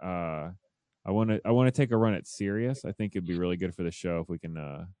because I want to take a run at Sirius. I think it'd be really good for the show if we can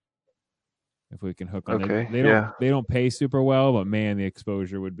hook on. Okay. They don't pay super well, but man, the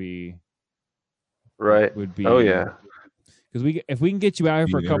exposure would be. Right. Would be. Oh yeah. Because if we can get you out here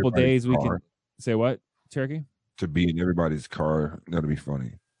for a couple of days, we can say what, Cherokee? To be in everybody's car, that'd be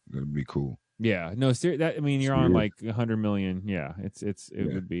funny. That'd be cool. Yeah. No. You're on like 100 million. Yeah.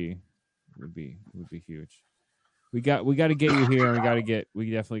 It would be huge. We got to get you here, and we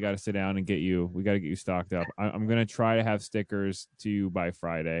definitely got to sit down and get you. We got to get you stocked up. I'm gonna try to have stickers to you by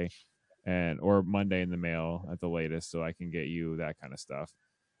Friday, or Monday in the mail at the latest, so I can get you that kind of stuff.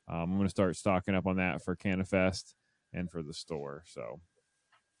 I'm going to start stocking up on that for CannaFest and for the store. So,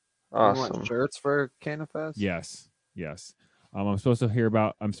 awesome. You want shirts for CannaFest? Yes. I'm supposed to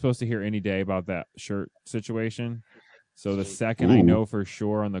hear any day about that shirt situation. So the second I know for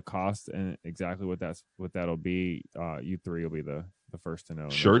sure on the cost and exactly what that'll be, you three will be the first to know.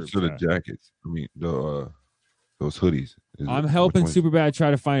 Shirts or the jackets? I mean, those hoodies. I'm helping Superbad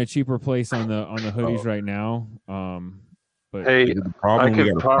try to find a cheaper place on the hoodies right now. But hey, I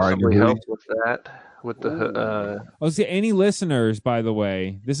could possibly help with that. With the see, any listeners, by the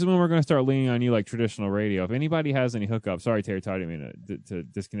way, this is when we're going to start leaning on you like traditional radio. If anybody has any hookups, sorry, Terry, I didn't mean to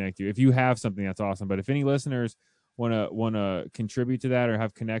disconnect you. If you have something, that's awesome. But if any listeners want to contribute to that or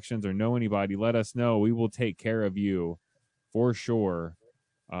have connections or know anybody, let us know. We will take care of you for sure.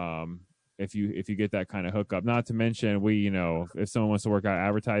 If you get that kind of hookup, not to mention if someone wants to work out an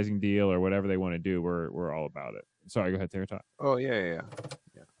advertising deal or whatever they want to do, we're all about it. Sorry, go ahead, Terry. Oh yeah.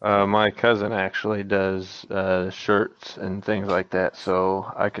 My cousin actually does shirts and things like that,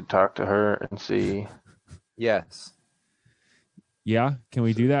 so I could talk to her and see. Yes. Yeah, can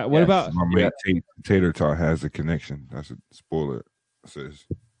we do that? What about my mate Tater Tot has a connection? That's a spoiler. Says.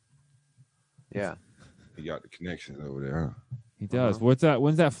 Yeah. He got the connections over there. Huh? He does. What's that?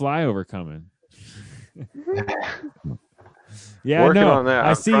 When's that flyover coming? Yeah, working on that.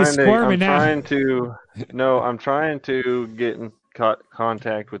 I see you squirming now. I'm trying to get in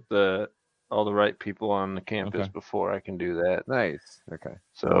contact with all the right people on the campus before I can do that. Nice. Okay.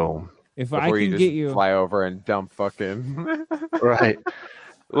 So if I can get you fly over and dump fucking right.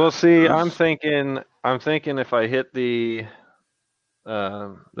 Well, see, I'm thinking if I hit the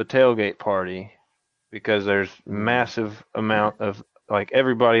tailgate party, because there's massive amount of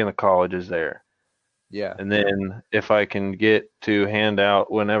everybody in the college is there. Yeah. And then if I can get to hand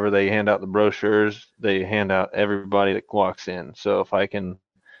out, whenever they hand out the brochures, they hand out everybody that walks in. So if I can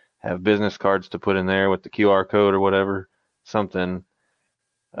have business cards to put in there with the QR code or whatever, something,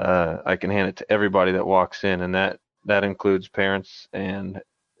 I can hand it to everybody that walks in. And that includes parents and,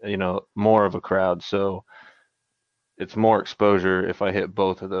 more of a crowd. So it's more exposure if I hit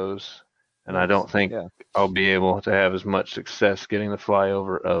both of those. And I don't think I'll be able to have as much success getting the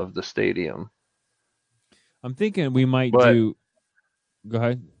flyover of the stadium. I'm thinking we might do. Go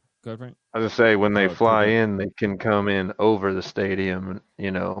ahead, Frank. I was gonna say when they fly in, they can come in over the stadium,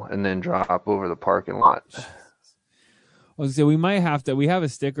 and then drop over the parking lot. So we might have to. We have a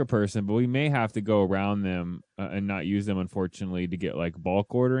sticker person, but we may have to go around them and not use them, unfortunately, to get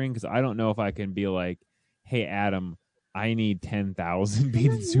bulk ordering. Because I don't know if I can be like, "Hey, Adam, I need 10,000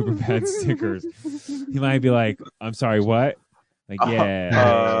 Beat It Superbad stickers." He might be like, "I'm sorry, what?"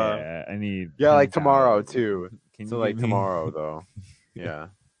 I need. Yeah, 10, tomorrow too. Tomorrow though. Yeah.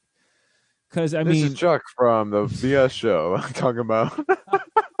 Because this is Chuck from the BS show talking about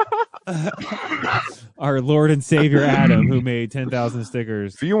our Lord and Savior Adam, who made 10,000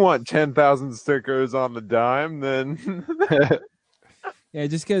 stickers. If you want 10,000 stickers on the dime, then yeah,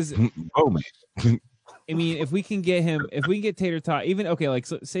 just because. I mean, if we can get Tater Tot, even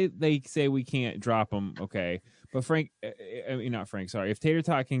say they say we can't drop them, okay. But if Tater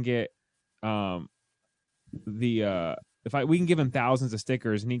Tot can get we can give him thousands of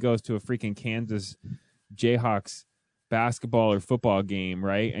stickers and he goes to a freaking Kansas Jayhawks basketball or football game,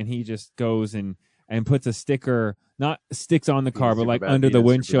 right? And he just goes and puts a sticker, not sticks on the car, but under the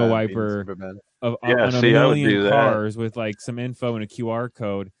windshield wiper on a million cars with some info and a QR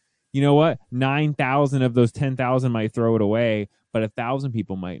code. You know what? 9,000 of those 10,000 might throw it away, but 1,000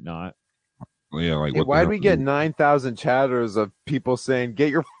 people might not. Yeah, why do we get 9,000 chatters of people saying, "Get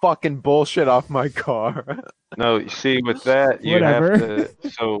your fucking bullshit off my car"? No, you see, with that, you have to.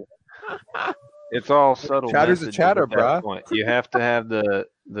 So it's all subtle. Chatter's a chatter, bro. You have to have the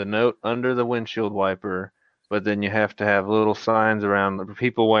note under the windshield wiper, but then you have to have little signs around the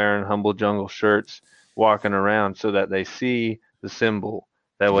people wearing Humble Jungle shirts walking around so that they see the symbol.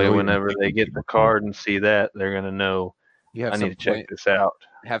 That way, whenever they get the card and see that, they're gonna know. I need to check this out.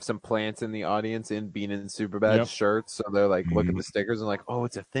 Have some plants in the audience in Bean and Superbad shirts, so they're look at the stickers and oh,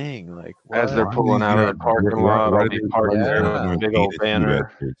 it's a thing. As they're pulling out of the parking lot, I'll be parking there with a big old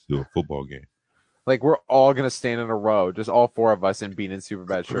banner. To a football game. We're all gonna stand in a row, just all four of us in Bean and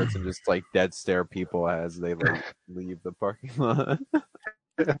Superbad shirts, and just dead stare people as they leave the parking lot.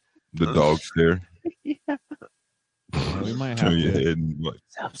 The dog stare. Yeah. We might have to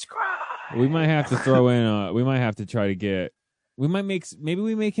subscribe. We might have to throw in. We might have to try to get. We might maybe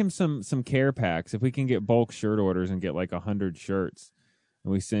we make him some care packs if we can get bulk shirt orders and get 100 shirts,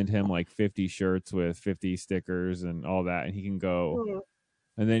 and we send him 50 shirts with 50 stickers and all that, and he can go.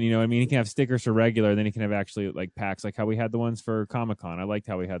 And then he can have stickers for regular, and then he can have actually packs like how we had the ones for Comic-Con. I liked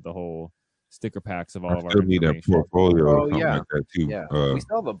how we had the whole sticker packs of all of our information. Need that portfolio. Yeah, like that too. Yeah. We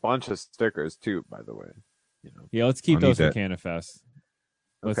still have a bunch of stickers too, by the way. Yeah, let's keep those for CanFest.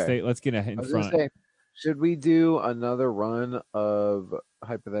 Let's get in front. Should we do another run of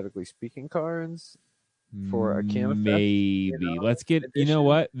hypothetically speaking cards for a Canada Fest? Maybe. Let's get. You know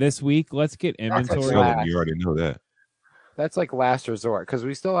what? This week, let's get inventory. You already know that. That's like last resort because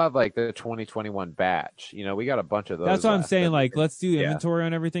we still have like the 2021 batch. You know, we got a bunch of those. That's what I'm saying. Like, let's do inventory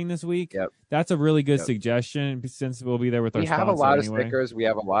on everything this week. Yep. That's a really good suggestion since we'll be there with our sponsor. We have a lot anyway. of stickers. We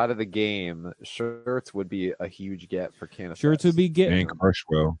have a lot of the game. Shirts would be a huge get for Canada. Shirts would be getting. And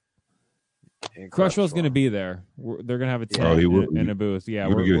Crushwell. Crushwell's going to be there. They're going to have a tent in a booth. Yeah,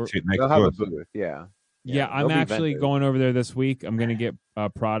 they'll have a booth. Yeah, I'm actually going over there this week. I'm going to get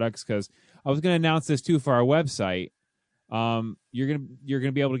products because I was going to announce this too for our website. You're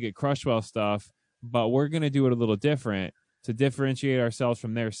gonna be able to get Crushwell stuff, but we're gonna do it a little different to differentiate ourselves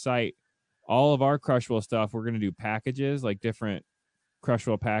from their site. All of our Crushwell stuff, we're gonna do packages, like different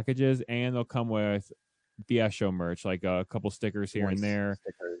Crushwell packages, and they'll come with BS Show merch, like a couple stickers here and there.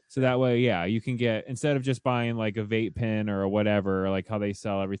 So that way, you can get, instead of just buying like a vape pen or whatever, like how they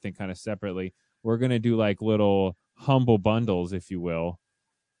sell everything kind of separately, we're gonna do like little humble bundles, if you will.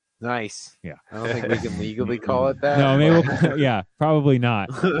 Nice. Yeah. I don't think we can legally call it that. No, maybe probably not.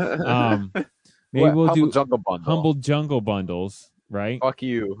 Maybe we'll do Jungle Bundle. Humble Jungle Bundles, right? Fuck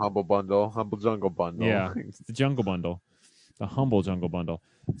you, Humble Bundle. Humble Jungle Bundle. Yeah, it's the Jungle Bundle. The Humble Jungle Bundle.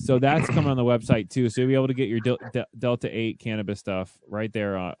 So that's coming on the website too. So you'll be able to get your Delta 8 cannabis stuff right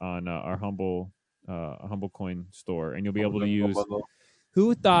there on our Humble Coin store. And you'll be able to use... Bundle.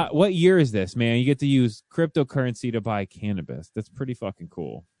 Who thought... What year is this, man? You get to use cryptocurrency to buy cannabis. That's pretty fucking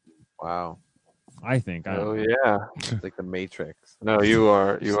cool. Wow. I think. It's like the Matrix. No, you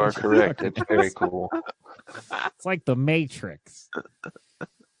are correct. It's very cool. It's like the Matrix.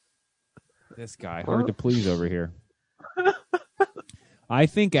 This guy, hard to please over here. I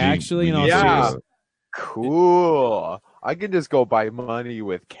think actually, in all seriousness, cool. I can just go buy money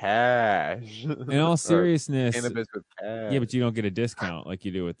with cash. In all seriousness, cannabis with cash. Yeah, but you don't get a discount like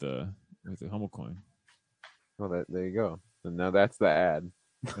you do with the Humble Coin. Well, there you go. And now that's the ad.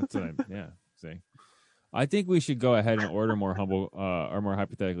 That's what see. I think we should go ahead and order more humble or more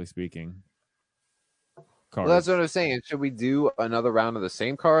hypothetically speaking cards. Well, that's what I was saying. Should we do another round of the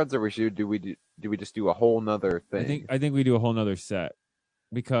same cards, or do we just do a whole nother thing? I think we do a whole nother set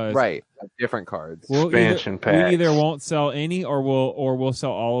because different cards. Expansion packs. We either won't sell any or we'll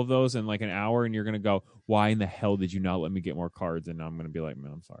sell all of those in like an hour, and you're gonna go, why in the hell did you not let me get more cards? And I'm gonna be like,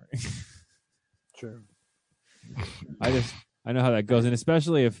 man, I'm sorry. True. I know how that goes, and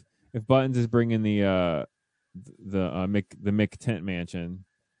especially if Buttons is bringing the Mick Tent Mansion,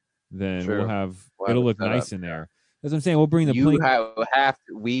 then it'll look nice in there. That's what I'm saying. We'll bring the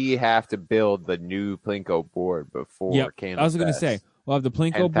we have to build the new Plinko board before Canada. I was going to say we'll have the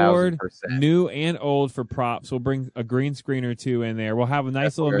Plinko board, new and old for props. We'll bring a green screen or two in there. We'll have a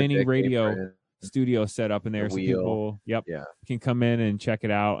nice little mini radio studio set up in there, so people can come in and check it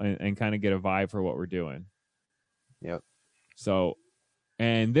out and kind of get a vibe for what we're doing. Yep. So,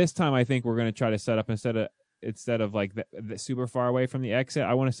 and this time I think we're going to try to set up instead of like the super far away from the exit.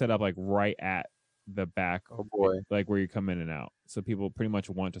 I want to set up like right at the back. Oh boy! Like where you come in and out, so people pretty much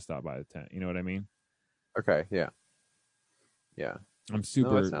want to stop by the tent. You know what I mean? Okay. Yeah. I'm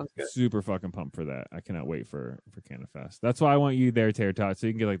super fucking pumped for that. I cannot wait for Canada Fest. That's why I want you there, Tater Tot, so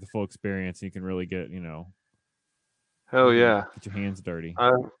you can get like the full experience. And you can really get Hell yeah, get your hands dirty.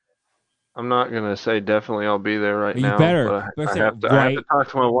 I'm not gonna say definitely I'll be there right now. You better. I have to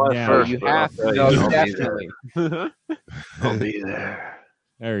talk to my wife first. You have to. No, definitely. I'll be there.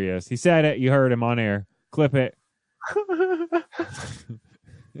 There he is. He said it. You heard him on air. Clip it.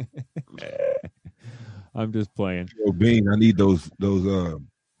 I'm just playing. Yo, Bean, I need those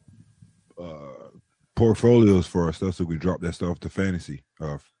portfolios for our stuff so we drop that stuff to Fantasy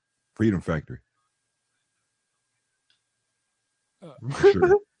Freedom Factory.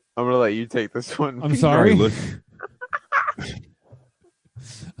 Sure. I'm gonna let you take this one. I'm sorry.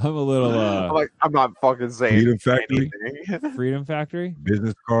 I'm a little. I'm not fucking saying Freedom Factory. Freedom Factory.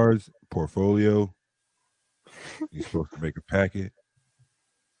 Business cards, portfolio. You're supposed to make a packet.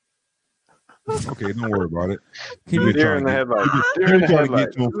 Okay, don't worry about it. You've been trying to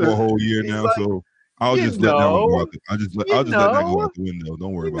get to him for a whole year now, so I'll just let that one go out. I'll just let that go out the window.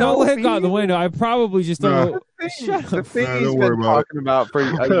 Don't worry about it. Don't let it go out the window. I probably just don't. The thing he's been talking about for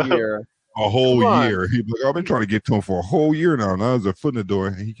a year. A whole year. He's like, I've been trying to get to him for a whole year now. Now there's a foot in the door,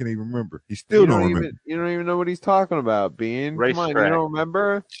 and he can't even remember. He still don't remember. You don't even know what he's talking about, Bean. Come on, you don't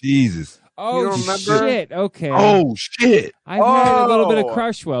remember? Jesus. Oh, shit. Okay. Oh, shit. I've had a little bit of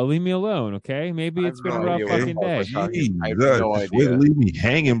Crushwell. Leave me alone, okay? Maybe it's been a rough fucking day. I have no idea. Leave me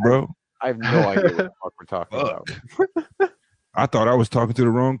hanging, bro. I have no idea what the fuck we're talking about. I thought I was talking to the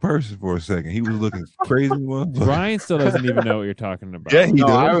wrong person for a second. He was looking crazy. Brian still doesn't even know what you're talking about. Yeah, he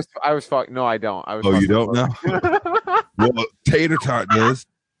does. I was fucking. No, I don't. I was. Oh, you don't know? Well, Tater Tot does.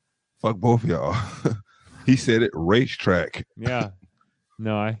 Fuck both of y'all. He said it. Racetrack. Yeah.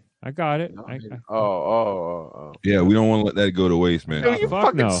 No, I got it. Oh. Yeah, we don't want to let that go to waste, man. Dude, you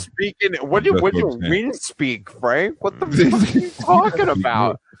fucking no. speaking. What do wind speak, Frank? What the fuck are you talking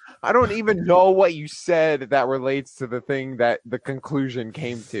about? I don't even know what you said that relates to the thing that the conclusion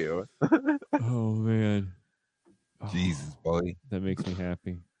came to. Oh man. Jesus, boy. That makes me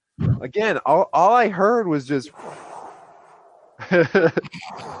happy. Again, all I heard was just.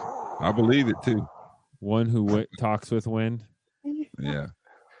 I believe it too. One who talks with wind. Yeah.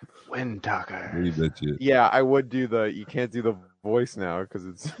 Wind talker. Believe that shit. Yeah, I would do the. You can't do the voice now because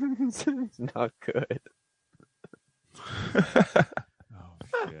it's not good. Oh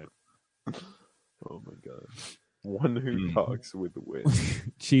shit. Oh my god. One who talks with the wind.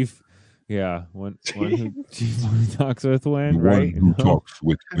 Chief. Yeah, one who talks with wind, One right? who talks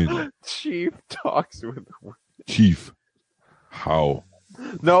with wind. Chief talks with the wind. Chief. How?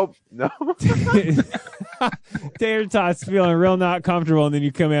 Nope. No. Tater Tot's feeling real not comfortable, and then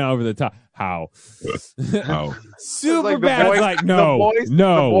you come in over the top. How? How? Super Like the bad. voice- Like no, the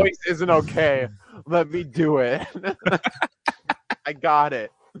no. voice isn't okay. Let me do it. I got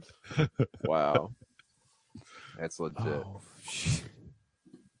it. Wow. That's legit. Oh, shit.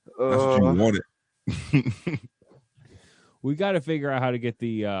 That's what you wanted. We got to figure out how to get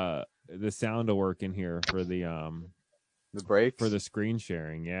the sound to work in here for the breaks for the screen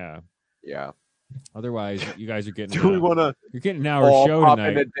sharing. Yeah. Yeah. Otherwise, you guys are getting. Do we want to? You're getting an hour show pop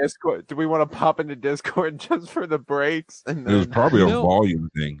tonight. into Discord? Do we want to pop into Discord just for the breaks? And It was then probably a No. volume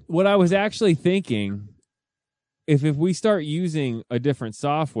thing. What I was actually thinking, if we start using a different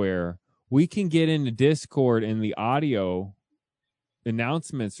software, we can get into Discord in the audio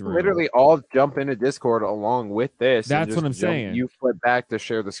announcements room. literally all jump into Discord along with this. and That's just what I'm jump- saying. You flip back to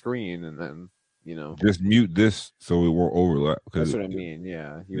share the screen, and then Just mute this so it won't overlap. that's what I mean.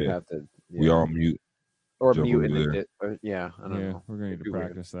 Yeah, you would Yeah. have to. We all mute. or jump mute over in there. the. Yeah, I don't Yeah, know. we're going to need It'd to be weird.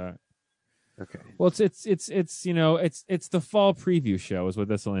 practice that. Okay. Well, it's it's the fall preview show is what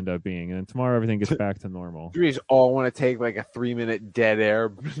this will end up being, and then tomorrow everything gets back to normal. Do we just all want to take like a 3-minute dead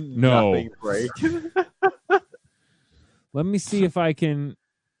air? No. nothing break. Let me see if I can.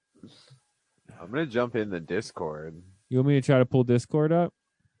 I'm gonna jump in the Discord. You want me to try to pull Discord up?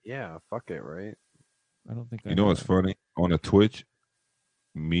 Yeah, fuck it, right? I don't think. You know what's funny? On a Twitch,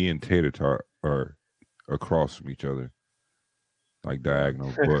 me and Tater Tot are across from each other, like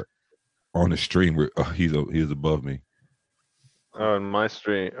diagonal. But on the stream, he's above me. Oh, in my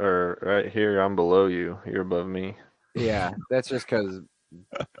stream, or right here, I'm below you. You're above me. Yeah, that's just because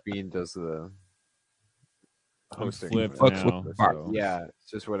Bean does the I'm hosting. flipped for now. it. So. Yeah, it's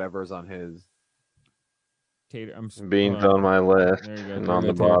just whatever's on his. Tater, I'm Beans on my left there you go. and There on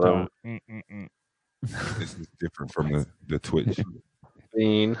you the go, Tater bottom. Tot. This is different from the Twitch.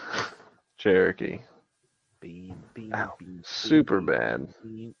 Bean, Cherokee. Bean, Ow, super bad.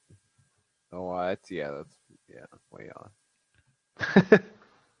 Bean. Oh, that's way on.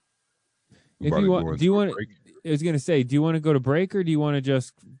 If you want, do you want? I was gonna say, do you want to go to break or do you want to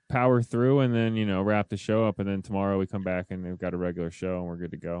just power through and then wrap the show up and then tomorrow we come back and we've got a regular show and we're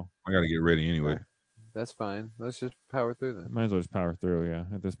good to go. I got to get ready anyway. That's fine. Let's just power through then. Might as well just power through, yeah.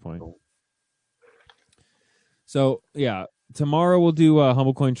 At this point. Cool. So yeah, tomorrow we'll do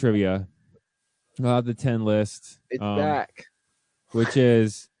Humble Coin Trivia. We'll have the 10 list. It's back. which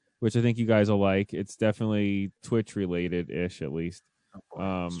I think you guys will like. It's definitely Twitch related ish at least.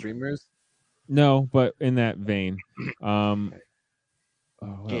 Streamers, No, but in that vein. What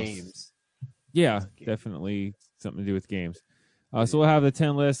else? games. Yeah, definitely something to do with games. So we'll have the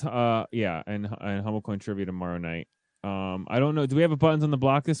 10 list. And Humble Coin Trivia tomorrow night. I don't know. Do we have a buttons on the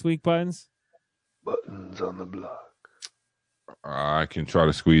block this week? Buttons? Buttons on the block. I can try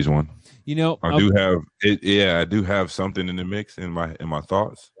to squeeze one. I do have it. Yeah, I do have something in the mix in my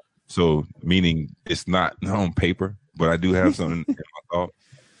thoughts. So meaning it's not on paper, but I do have something in my thought.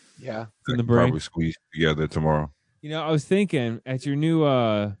 Yeah, in the I can brain. probably squeeze together tomorrow. I was thinking at your new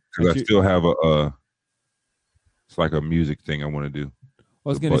Because I still have it's like a music thing I want to do. I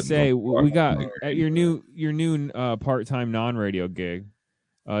was The gonna buttons say on the we block. got at your new part-time non-radio gig.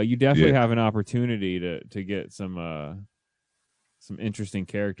 You definitely have an opportunity to get some interesting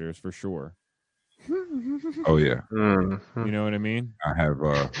characters for sure. Oh yeah, Mm-hmm. You know what I mean? I have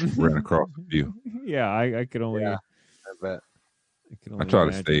ran across a few. Yeah, I could only. I bet. I I try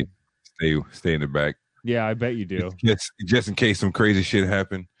to stay in the back. Yeah, I bet you do. Just in case some crazy shit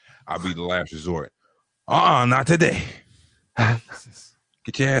happen, I'll be the last resort. Not today.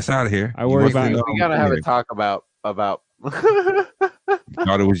 Get your ass out of here. I worry about. We gotta have a talk about. Thought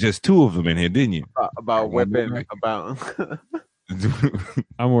it was just two of them in here, didn't you? About whipping. About.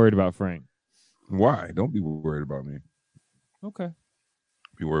 I'm worried about Frank. Why? Don't be worried about me. Okay.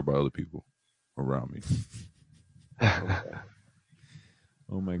 Be worried about other people around me.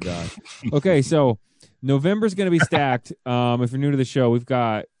 Oh my god. Okay, so November's going to be stacked. If you're new to the show, we've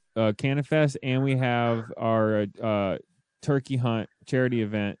got CannaFest and we have our turkey hunt charity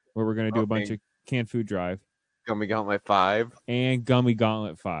event where we're going to do a bunch of canned food drive. Gummy Gauntlet 5 and Gummy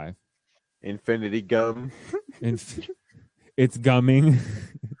Gauntlet 5. Infinity Gum. It's gumming.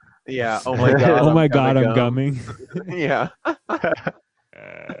 Yeah. Oh my god. Oh my god, I'm gumming. Yeah.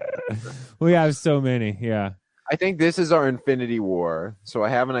 We have so many. Yeah. I think this is our Infinity War. So I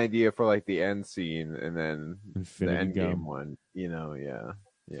have an idea for like the end scene and then Infinity the end Gum. game one. You know, yeah.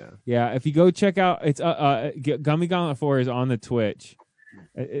 Yeah. Yeah, if you go check out, it's Gummy Gauntlet 4 is on the Twitch.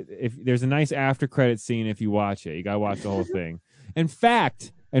 If there's a nice after credit scene, if you watch it, you gotta watch the whole thing. In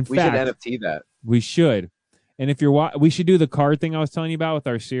fact, we should NFT that. We should. And if you're, we should do the card thing I was telling you about with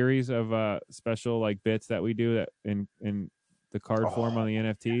our series of special like bits that we do that in the card form on the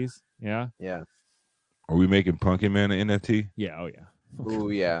NFTs. Yeah. Yeah. Are we making Pumpkin Man an NFT? Yeah. Oh yeah. Oh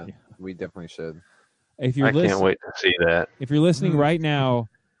yeah. We definitely should. If you're I can't wait to see that. If you're listening right now,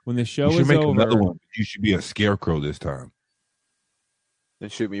 when the show is make over, another one. You should be a scarecrow this time.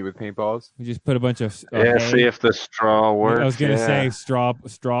 And shoot me with paintballs. We just put a bunch of yeah. hay. See if the straw works. I was gonna say straw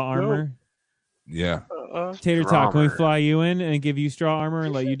armor. Yeah. Tater Tot, can we fly you in and give you straw armor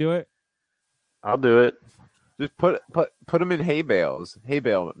and let you do it? I'll do it. Just put them in hay bales. Hay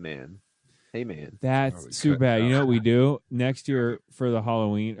bale man. Hey man. That's super bad. You know what we do next year for the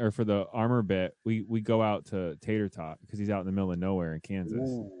Halloween or for the armor bit? We go out to Tater Tot because he's out in the middle of nowhere in Kansas,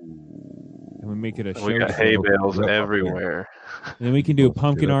 and we make it a show. We got hay bales everywhere. And then we can do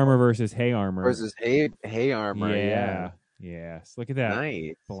pumpkin armor versus hay armor. Versus hay armor. Yeah. Yes. Look at that.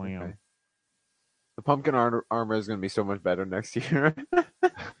 Nice. Blam. Okay. The pumpkin armor is going to be so much better next year.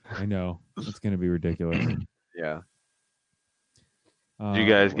 I know. It's going to be ridiculous. Yeah. Do you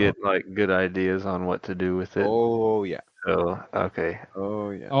guys get like good ideas on what to do with it? Oh yeah. Oh okay. Oh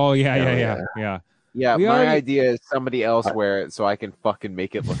yeah. Oh yeah. Yeah, my idea is somebody else wear it so I can fucking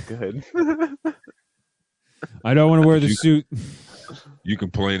make it look good. I don't want to wear the suit. You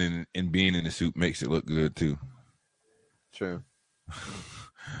complaining and being in the suit makes it look good too. True.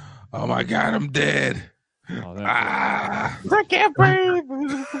 Oh my god, I'm dead. Oh, I can't breathe.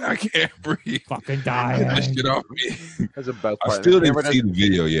 I can't breathe. Fucking die. Get that shit off me. That's the best part. I still didn't see the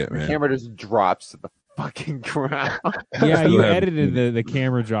video yet, man. The camera just drops to the fucking ground. Yeah, you edited the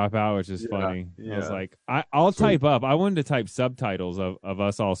camera drop out, which is funny. Yeah. I was like, I'll type up. I wanted to type subtitles of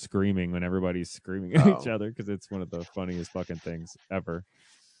us all screaming when everybody's screaming at each other because it's one of the funniest fucking things ever.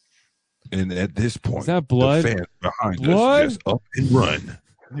 And at this point, is that blood? The fans behind us just up and run.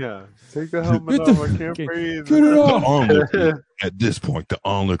 Yeah, take the helmet off. I can't breathe. Get it off. At this point, the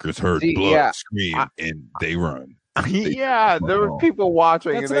onlookers heard blood scream and they run. Yeah, there were people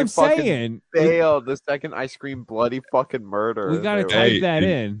watching. That's and what I'm fucking saying. Failed the second I screamed bloody fucking murder. We gotta type that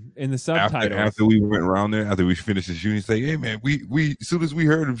in the subtitles. After we went around there, after we finished the shooting, say, "Hey man, we as soon as we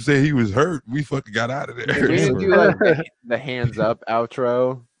heard him say he was hurt, we fucking got out of there." We didn't do like the hands up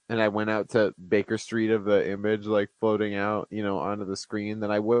outro. And I went out to Baker Street of the image, like floating out, onto the screen. Then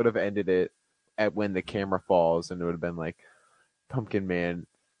I would have ended it at when the camera falls, and it would have been like, Pumpkin Man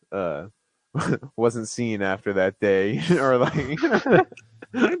wasn't seen after that day, or like,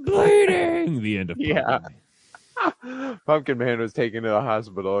 I'm bleeding. The end of Pumpkin Man was taken to the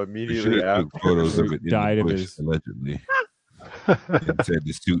hospital immediately after. Photos of it died of his allegedly. And said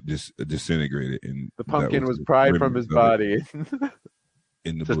the suit disintegrated, and the pumpkin was pried from his body.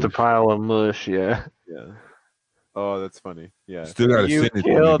 In the just a pile of mush, yeah. Oh, that's funny. Yeah, still got to send it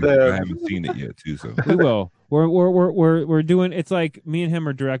to me. I haven't seen it yet, too. So we will. We're doing. It's like me and him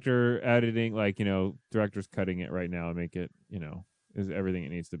are director editing, like director's cutting it right now and make it, is everything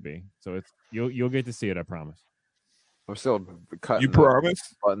it needs to be. So it's you'll get to see it. I promise. We're still cutting. You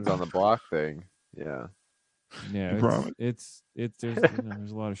promise? Buttons on the block thing. Yeah. Yeah. It's there's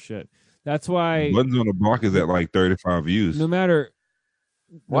there's a lot of shit. That's why buttons on the block is at like 35 views. No matter.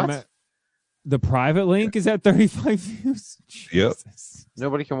 What? The private link is at 35 views. Yep. Jesus.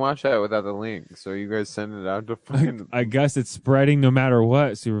 Nobody can watch that without the link. So you guys send it out to fucking. I guess it's spreading no matter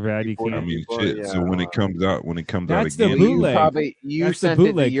what. Superbad, you can't. I mean, shit. Yeah. So when it comes out that's again, the bootleg. You sent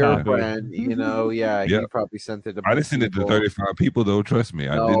it to your friend. Yeah, he probably sent it to. I didn't send it to 35 people though. Trust me,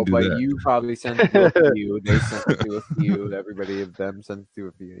 I didn't do that. You probably sent it to a few. They sent it to a few. Everybody of them sent it to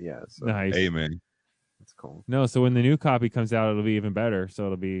a few. Yeah. So. Nice. Hey man. cool. No, so when the new copy comes out, it'll be even better. So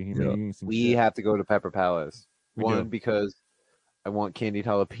it'll be. We have to go to Pepper Palace. We do. Because I want candied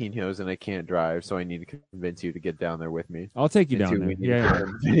jalapenos and I can't drive, so I need to convince you to get down there with me. I'll take you And down two, there. we need Yeah. to film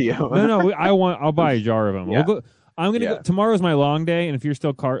a video. No. I'll buy a jar of them. Yeah. We'll go. I'm gonna Yeah. go. Tomorrow's my long day, and if you're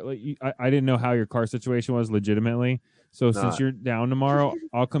still I didn't know how your car situation was legitimately. So since you're down tomorrow,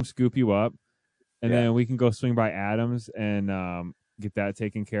 I'll come scoop you up, and then we can go swing by Adams and get that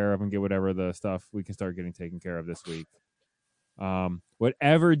taken care of, and get whatever the stuff we can start getting taken care of this week.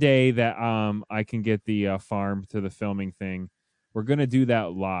 Whatever day that I can get the farm to the filming thing, we're gonna do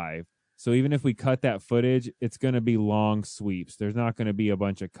that live. So even if we cut that footage, it's going to be long sweeps. There's not going to be a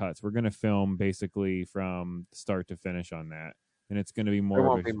bunch of cuts. We're going to film basically from start to finish on that, and it's going to be more. There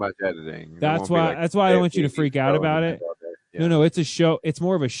won't be much editing. That's why I don't want you to freak out about it. Yeah. No, it's a show. It's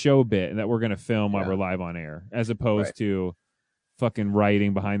more of a show bit that we're going to film while we're live on air, as opposed to fucking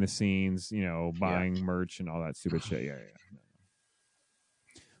writing behind the scenes. Buying merch and all that stupid shit. Yeah.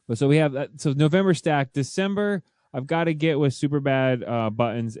 But so we have that. So November stack, December. I've got to get with Superbad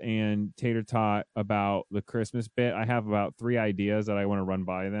Buttons and Tater Tot about the Christmas bit. I have about 3 ideas that I want to run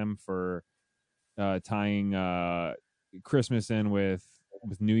by them for tying Christmas in with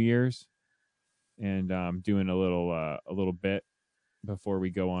New Year's, and doing a little bit before we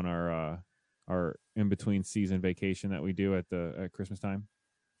go on our in between season vacation that we do at Christmas time,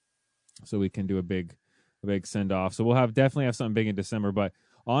 so we can do a big send off. So we'll definitely have something big in December. But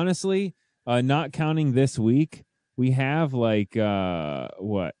honestly, not counting this week, we have probably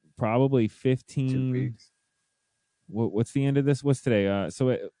 15. 2 weeks. What's the end of this? What's today?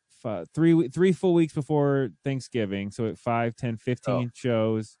 So 3 full weeks before Thanksgiving. So at 5, 10, 15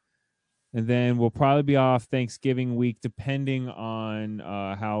 shows. And then we'll probably be off Thanksgiving week, depending on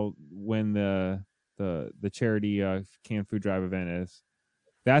when the charity canned food drive event is.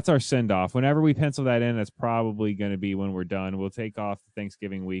 That's our send off. Whenever we pencil that in, that's probably going to be when we're done. We'll take off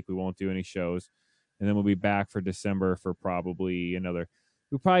Thanksgiving week. We won't do any shows. And then we'll be back for December for probably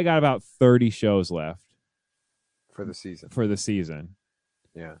we probably got about 30 shows left for the season.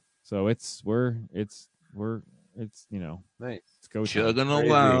 Yeah. So it's nice. It's go chugging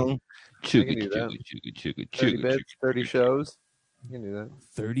along. 30 bits, 30 shows. You can do that.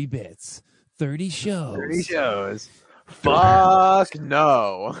 30 bits, 30 shows. 30 shows. Fuck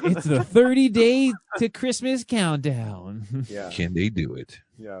no. It's the 30-day to Christmas countdown. Yeah. Can they do it?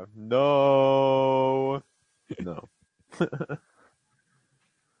 Yeah. No.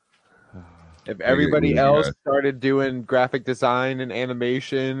 If everybody else started doing graphic design and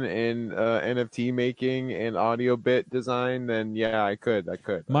animation and NFT making and audio bit design, then I could.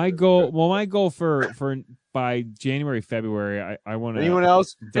 My goal for by January, February, I want to. Anyone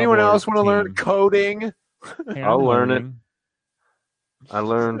else want to learn coding? Hey, I'll learn it. I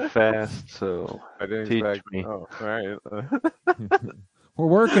learn fast, so I didn't teach expect. me. Oh, all right. We're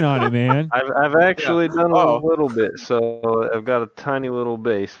working on it, man. I've actually done a little bit, so I've got a tiny little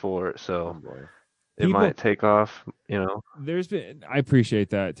base for it, so it might take off. I appreciate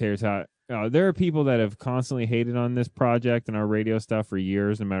that, Tater Tot. There are people that have constantly hated on this project and our radio stuff for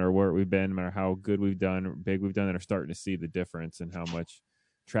years, no matter where we've been, no matter how good we've done or big we've done, that are starting to see the difference and how much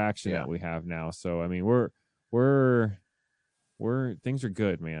traction that we have now. So I mean, we're things are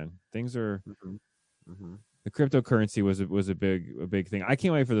good, man. Things are. The cryptocurrency was a big thing. I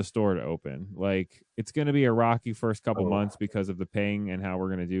can't wait for the store to open. Like, it's going to be a rocky first couple months because of the paying and how we're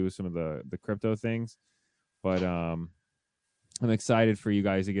going to do some of the crypto things. But I'm excited for you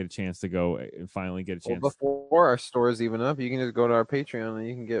guys to get a chance to go and finally get a chance. Well, before our store is even up, you can just go to our Patreon and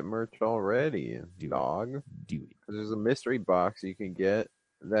you can get merch already, dog. There's a mystery box you can get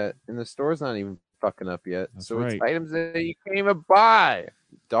that, and the store's not even fucking up yet. That's right. It's items that you can't even buy,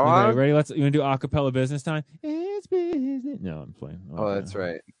 dog. Okay, ready? You want to do acapella business time? It's business. No, I'm playing. Oh, that's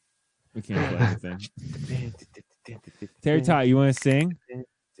right. We can't play anything. Terry Tot, you want to sing?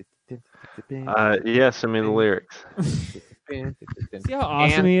 Yes, I mean the lyrics. See how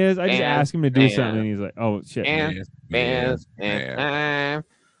awesome he is? I just asked him to do something, and he's like, "Oh shit!" I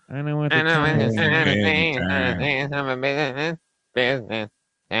know what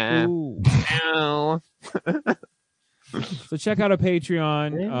So check out our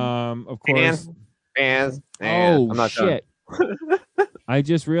Patreon, of course. I'm not shit! I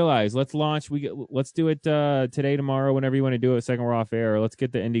just realized. Let's launch. Let's do it today, tomorrow, whenever you want to do it. Second we're off air. Let's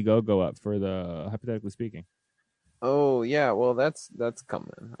get the Indiegogo up for the hypothetically speaking. Oh yeah, well that's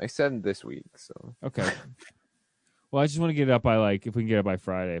coming. I said this week, so okay. Well, I just want to get it up by if we can get it by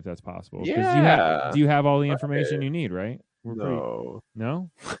Friday, if that's possible. Yeah. Do you have all the information you need? Right? No. No.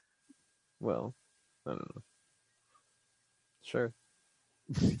 Well, I don't know. Sure.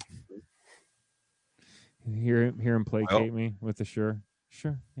 Hear him placate me with the sure.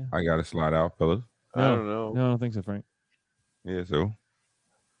 Yeah. I gotta slide out, fellas. I don't know. No, I don't think so, Frank. Yeah, so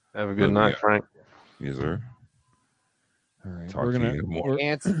have a good night, Frank. Yes, sir. All right, Talk to you more.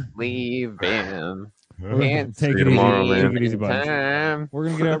 Can't leave him. Can't take it tomorrow, man. Take it easy, buddy. We're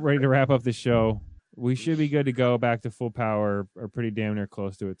gonna get ready to wrap up the show. We should be good to go back to full power, or pretty damn near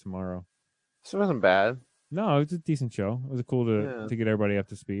close to it tomorrow. This wasn't bad. No, it was a decent show. It was cool to get everybody up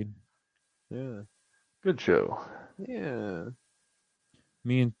to speed. Yeah, good show. Yeah.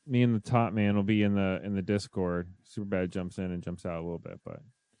 Me and the top man will be in the Discord. Superbad jumps in and jumps out a little bit, but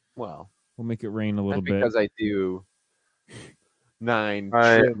well, we'll make it rain a little bit because I do 9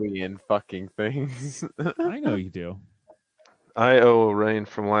 trillion fucking things. I know you do. I owe rain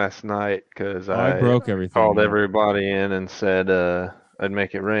from last night because I broke everything. Called everybody in and said I'd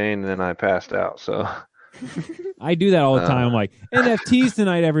make it rain, and then I passed out. So I do that all the time. I'm like, NFTs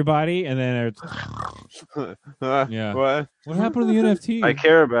tonight, everybody, and then it's yeah. What happened to the NFT? I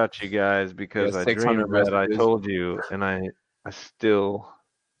care about you guys because I dreamed that I told you, and I still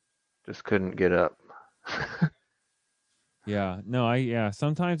just couldn't get up.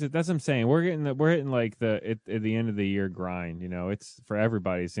 Sometimes that's what I'm saying. We're hitting like at the end of the year grind. You know, it's for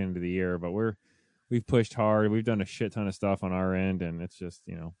everybody. It's the end of the year, but we've pushed hard. We've done a shit ton of stuff on our end, and it's just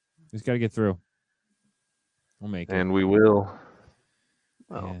we just got to get through. We'll make it, and we will.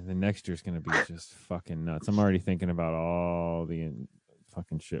 Yeah, the next year's gonna be just fucking nuts. I'm already thinking about all the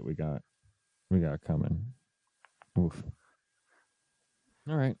fucking shit we got coming. Oof.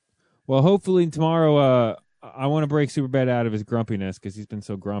 All right. Well, hopefully tomorrow. I want to break Superbad out of his grumpiness because he's been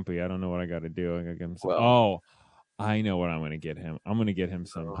so grumpy. I don't know what I got to do. I got to get him some. I know what I'm going to get him. I'm going to get him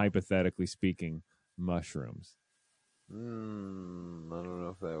some, hypothetically speaking, mushrooms. I don't know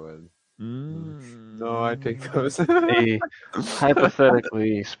if that would. No, I take those.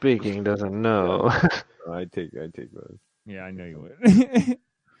 Hypothetically speaking, doesn't know. I take those. Yeah, I know you would. Yeah,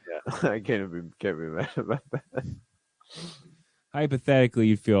 I can't be mad about that. Hypothetically,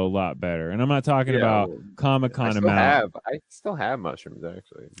 you'd feel a lot better, and I'm not talking about Comic-Con amount. I still have mushrooms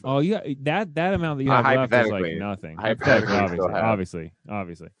actually. Oh, yeah, that amount that you have left is like nothing. Obviously.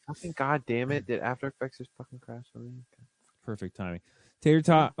 Fucking goddamn it! Did After Effects just fucking crash on me? Perfect timing. Tater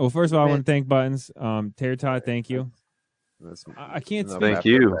Tot. Well, first of all, I want to thank Buttons. Tater Tot, thank you. I can't speak. Thank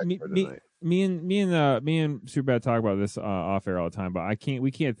you. Me and Superbad talk about this off air all the time, but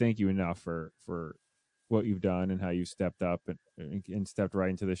we can't thank you enough for what you've done and how you stepped up and stepped right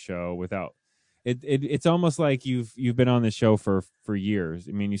into the show without it's almost like you've been on the show for years.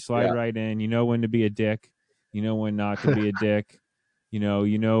 I mean, you slide right in, you know when to be a dick, you know when not to be a dick, you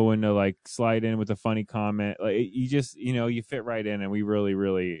know when to like slide in with a funny comment. Like you just, you fit right in, and we really,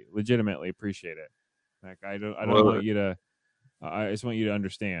 really legitimately appreciate it. Like I don't want you to I just want you to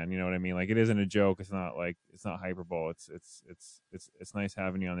understand, you know what I mean? Like it isn't a joke. It's not hyperbole. It's nice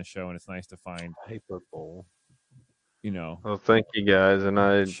having you on the show, and it's nice to find hyperbole. Well, thank you guys, and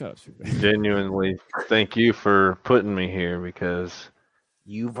I genuinely thank you for putting me here because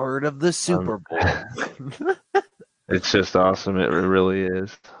you've heard of the Super Bowl. It's just awesome. It really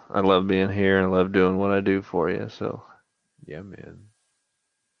is. I love being here and I love doing what I do for you. So, yeah, man.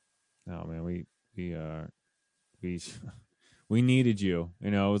 Oh man, we needed you.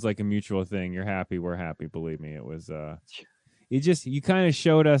 It was like a mutual thing. You're happy, we're happy. Believe me, it was. You kind of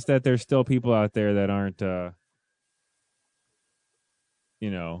showed us that there's still people out there that aren't.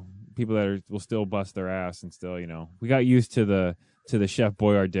 People that will still bust their ass and still. We got used to the Chef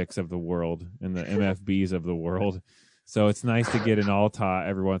Boyardiks of the world and the MFBs of the world. So it's nice to get an Alta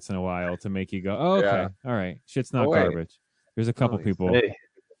every once in a while to make you go, oh, okay, all right, shit's not garbage. There's a couple people. Hey,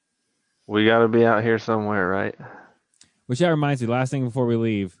 we got to be out here somewhere, right? Which that reminds me, last thing before we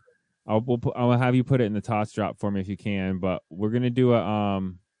leave, I'll have you put it in the Tots drop for me if you can. But we're gonna do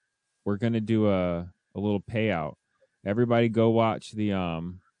a little payout. Everybody go watch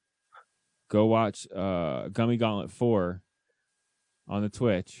Gummy Gauntlet 4 on the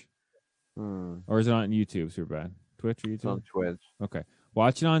Twitch. Or is it on YouTube? Super bad. Twitch or YouTube? It's on Twitch. Okay.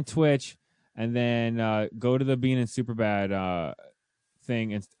 Watch it on Twitch, and then go to the Bean and Superbad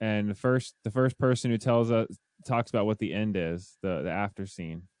thing, and the first person who talks about what the end is, the after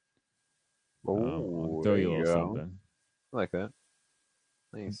scene. Oh, throw you a little something. I like that.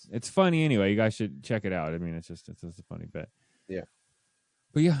 Nice. It's funny anyway. You guys should check it out. I mean, it's just a funny bit. Yeah.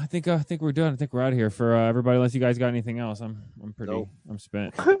 But yeah, I think we're done. I think we're out of here for everybody. Unless you guys got anything else, I'm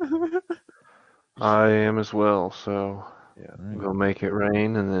spent. I am as well. So yeah, right. We'll make it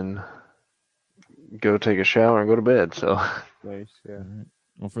rain and then go take a shower and go to bed. So nice. Yeah. Right.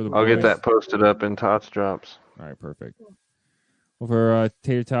 Well, I'll get that posted up in Tots drops. All right, perfect. For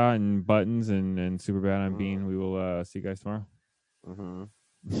Tater Tot and Buttons and Super Bad on Bean, we will see you guys tomorrow. Mm-hmm.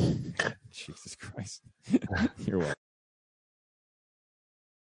 Jesus Christ. You're welcome.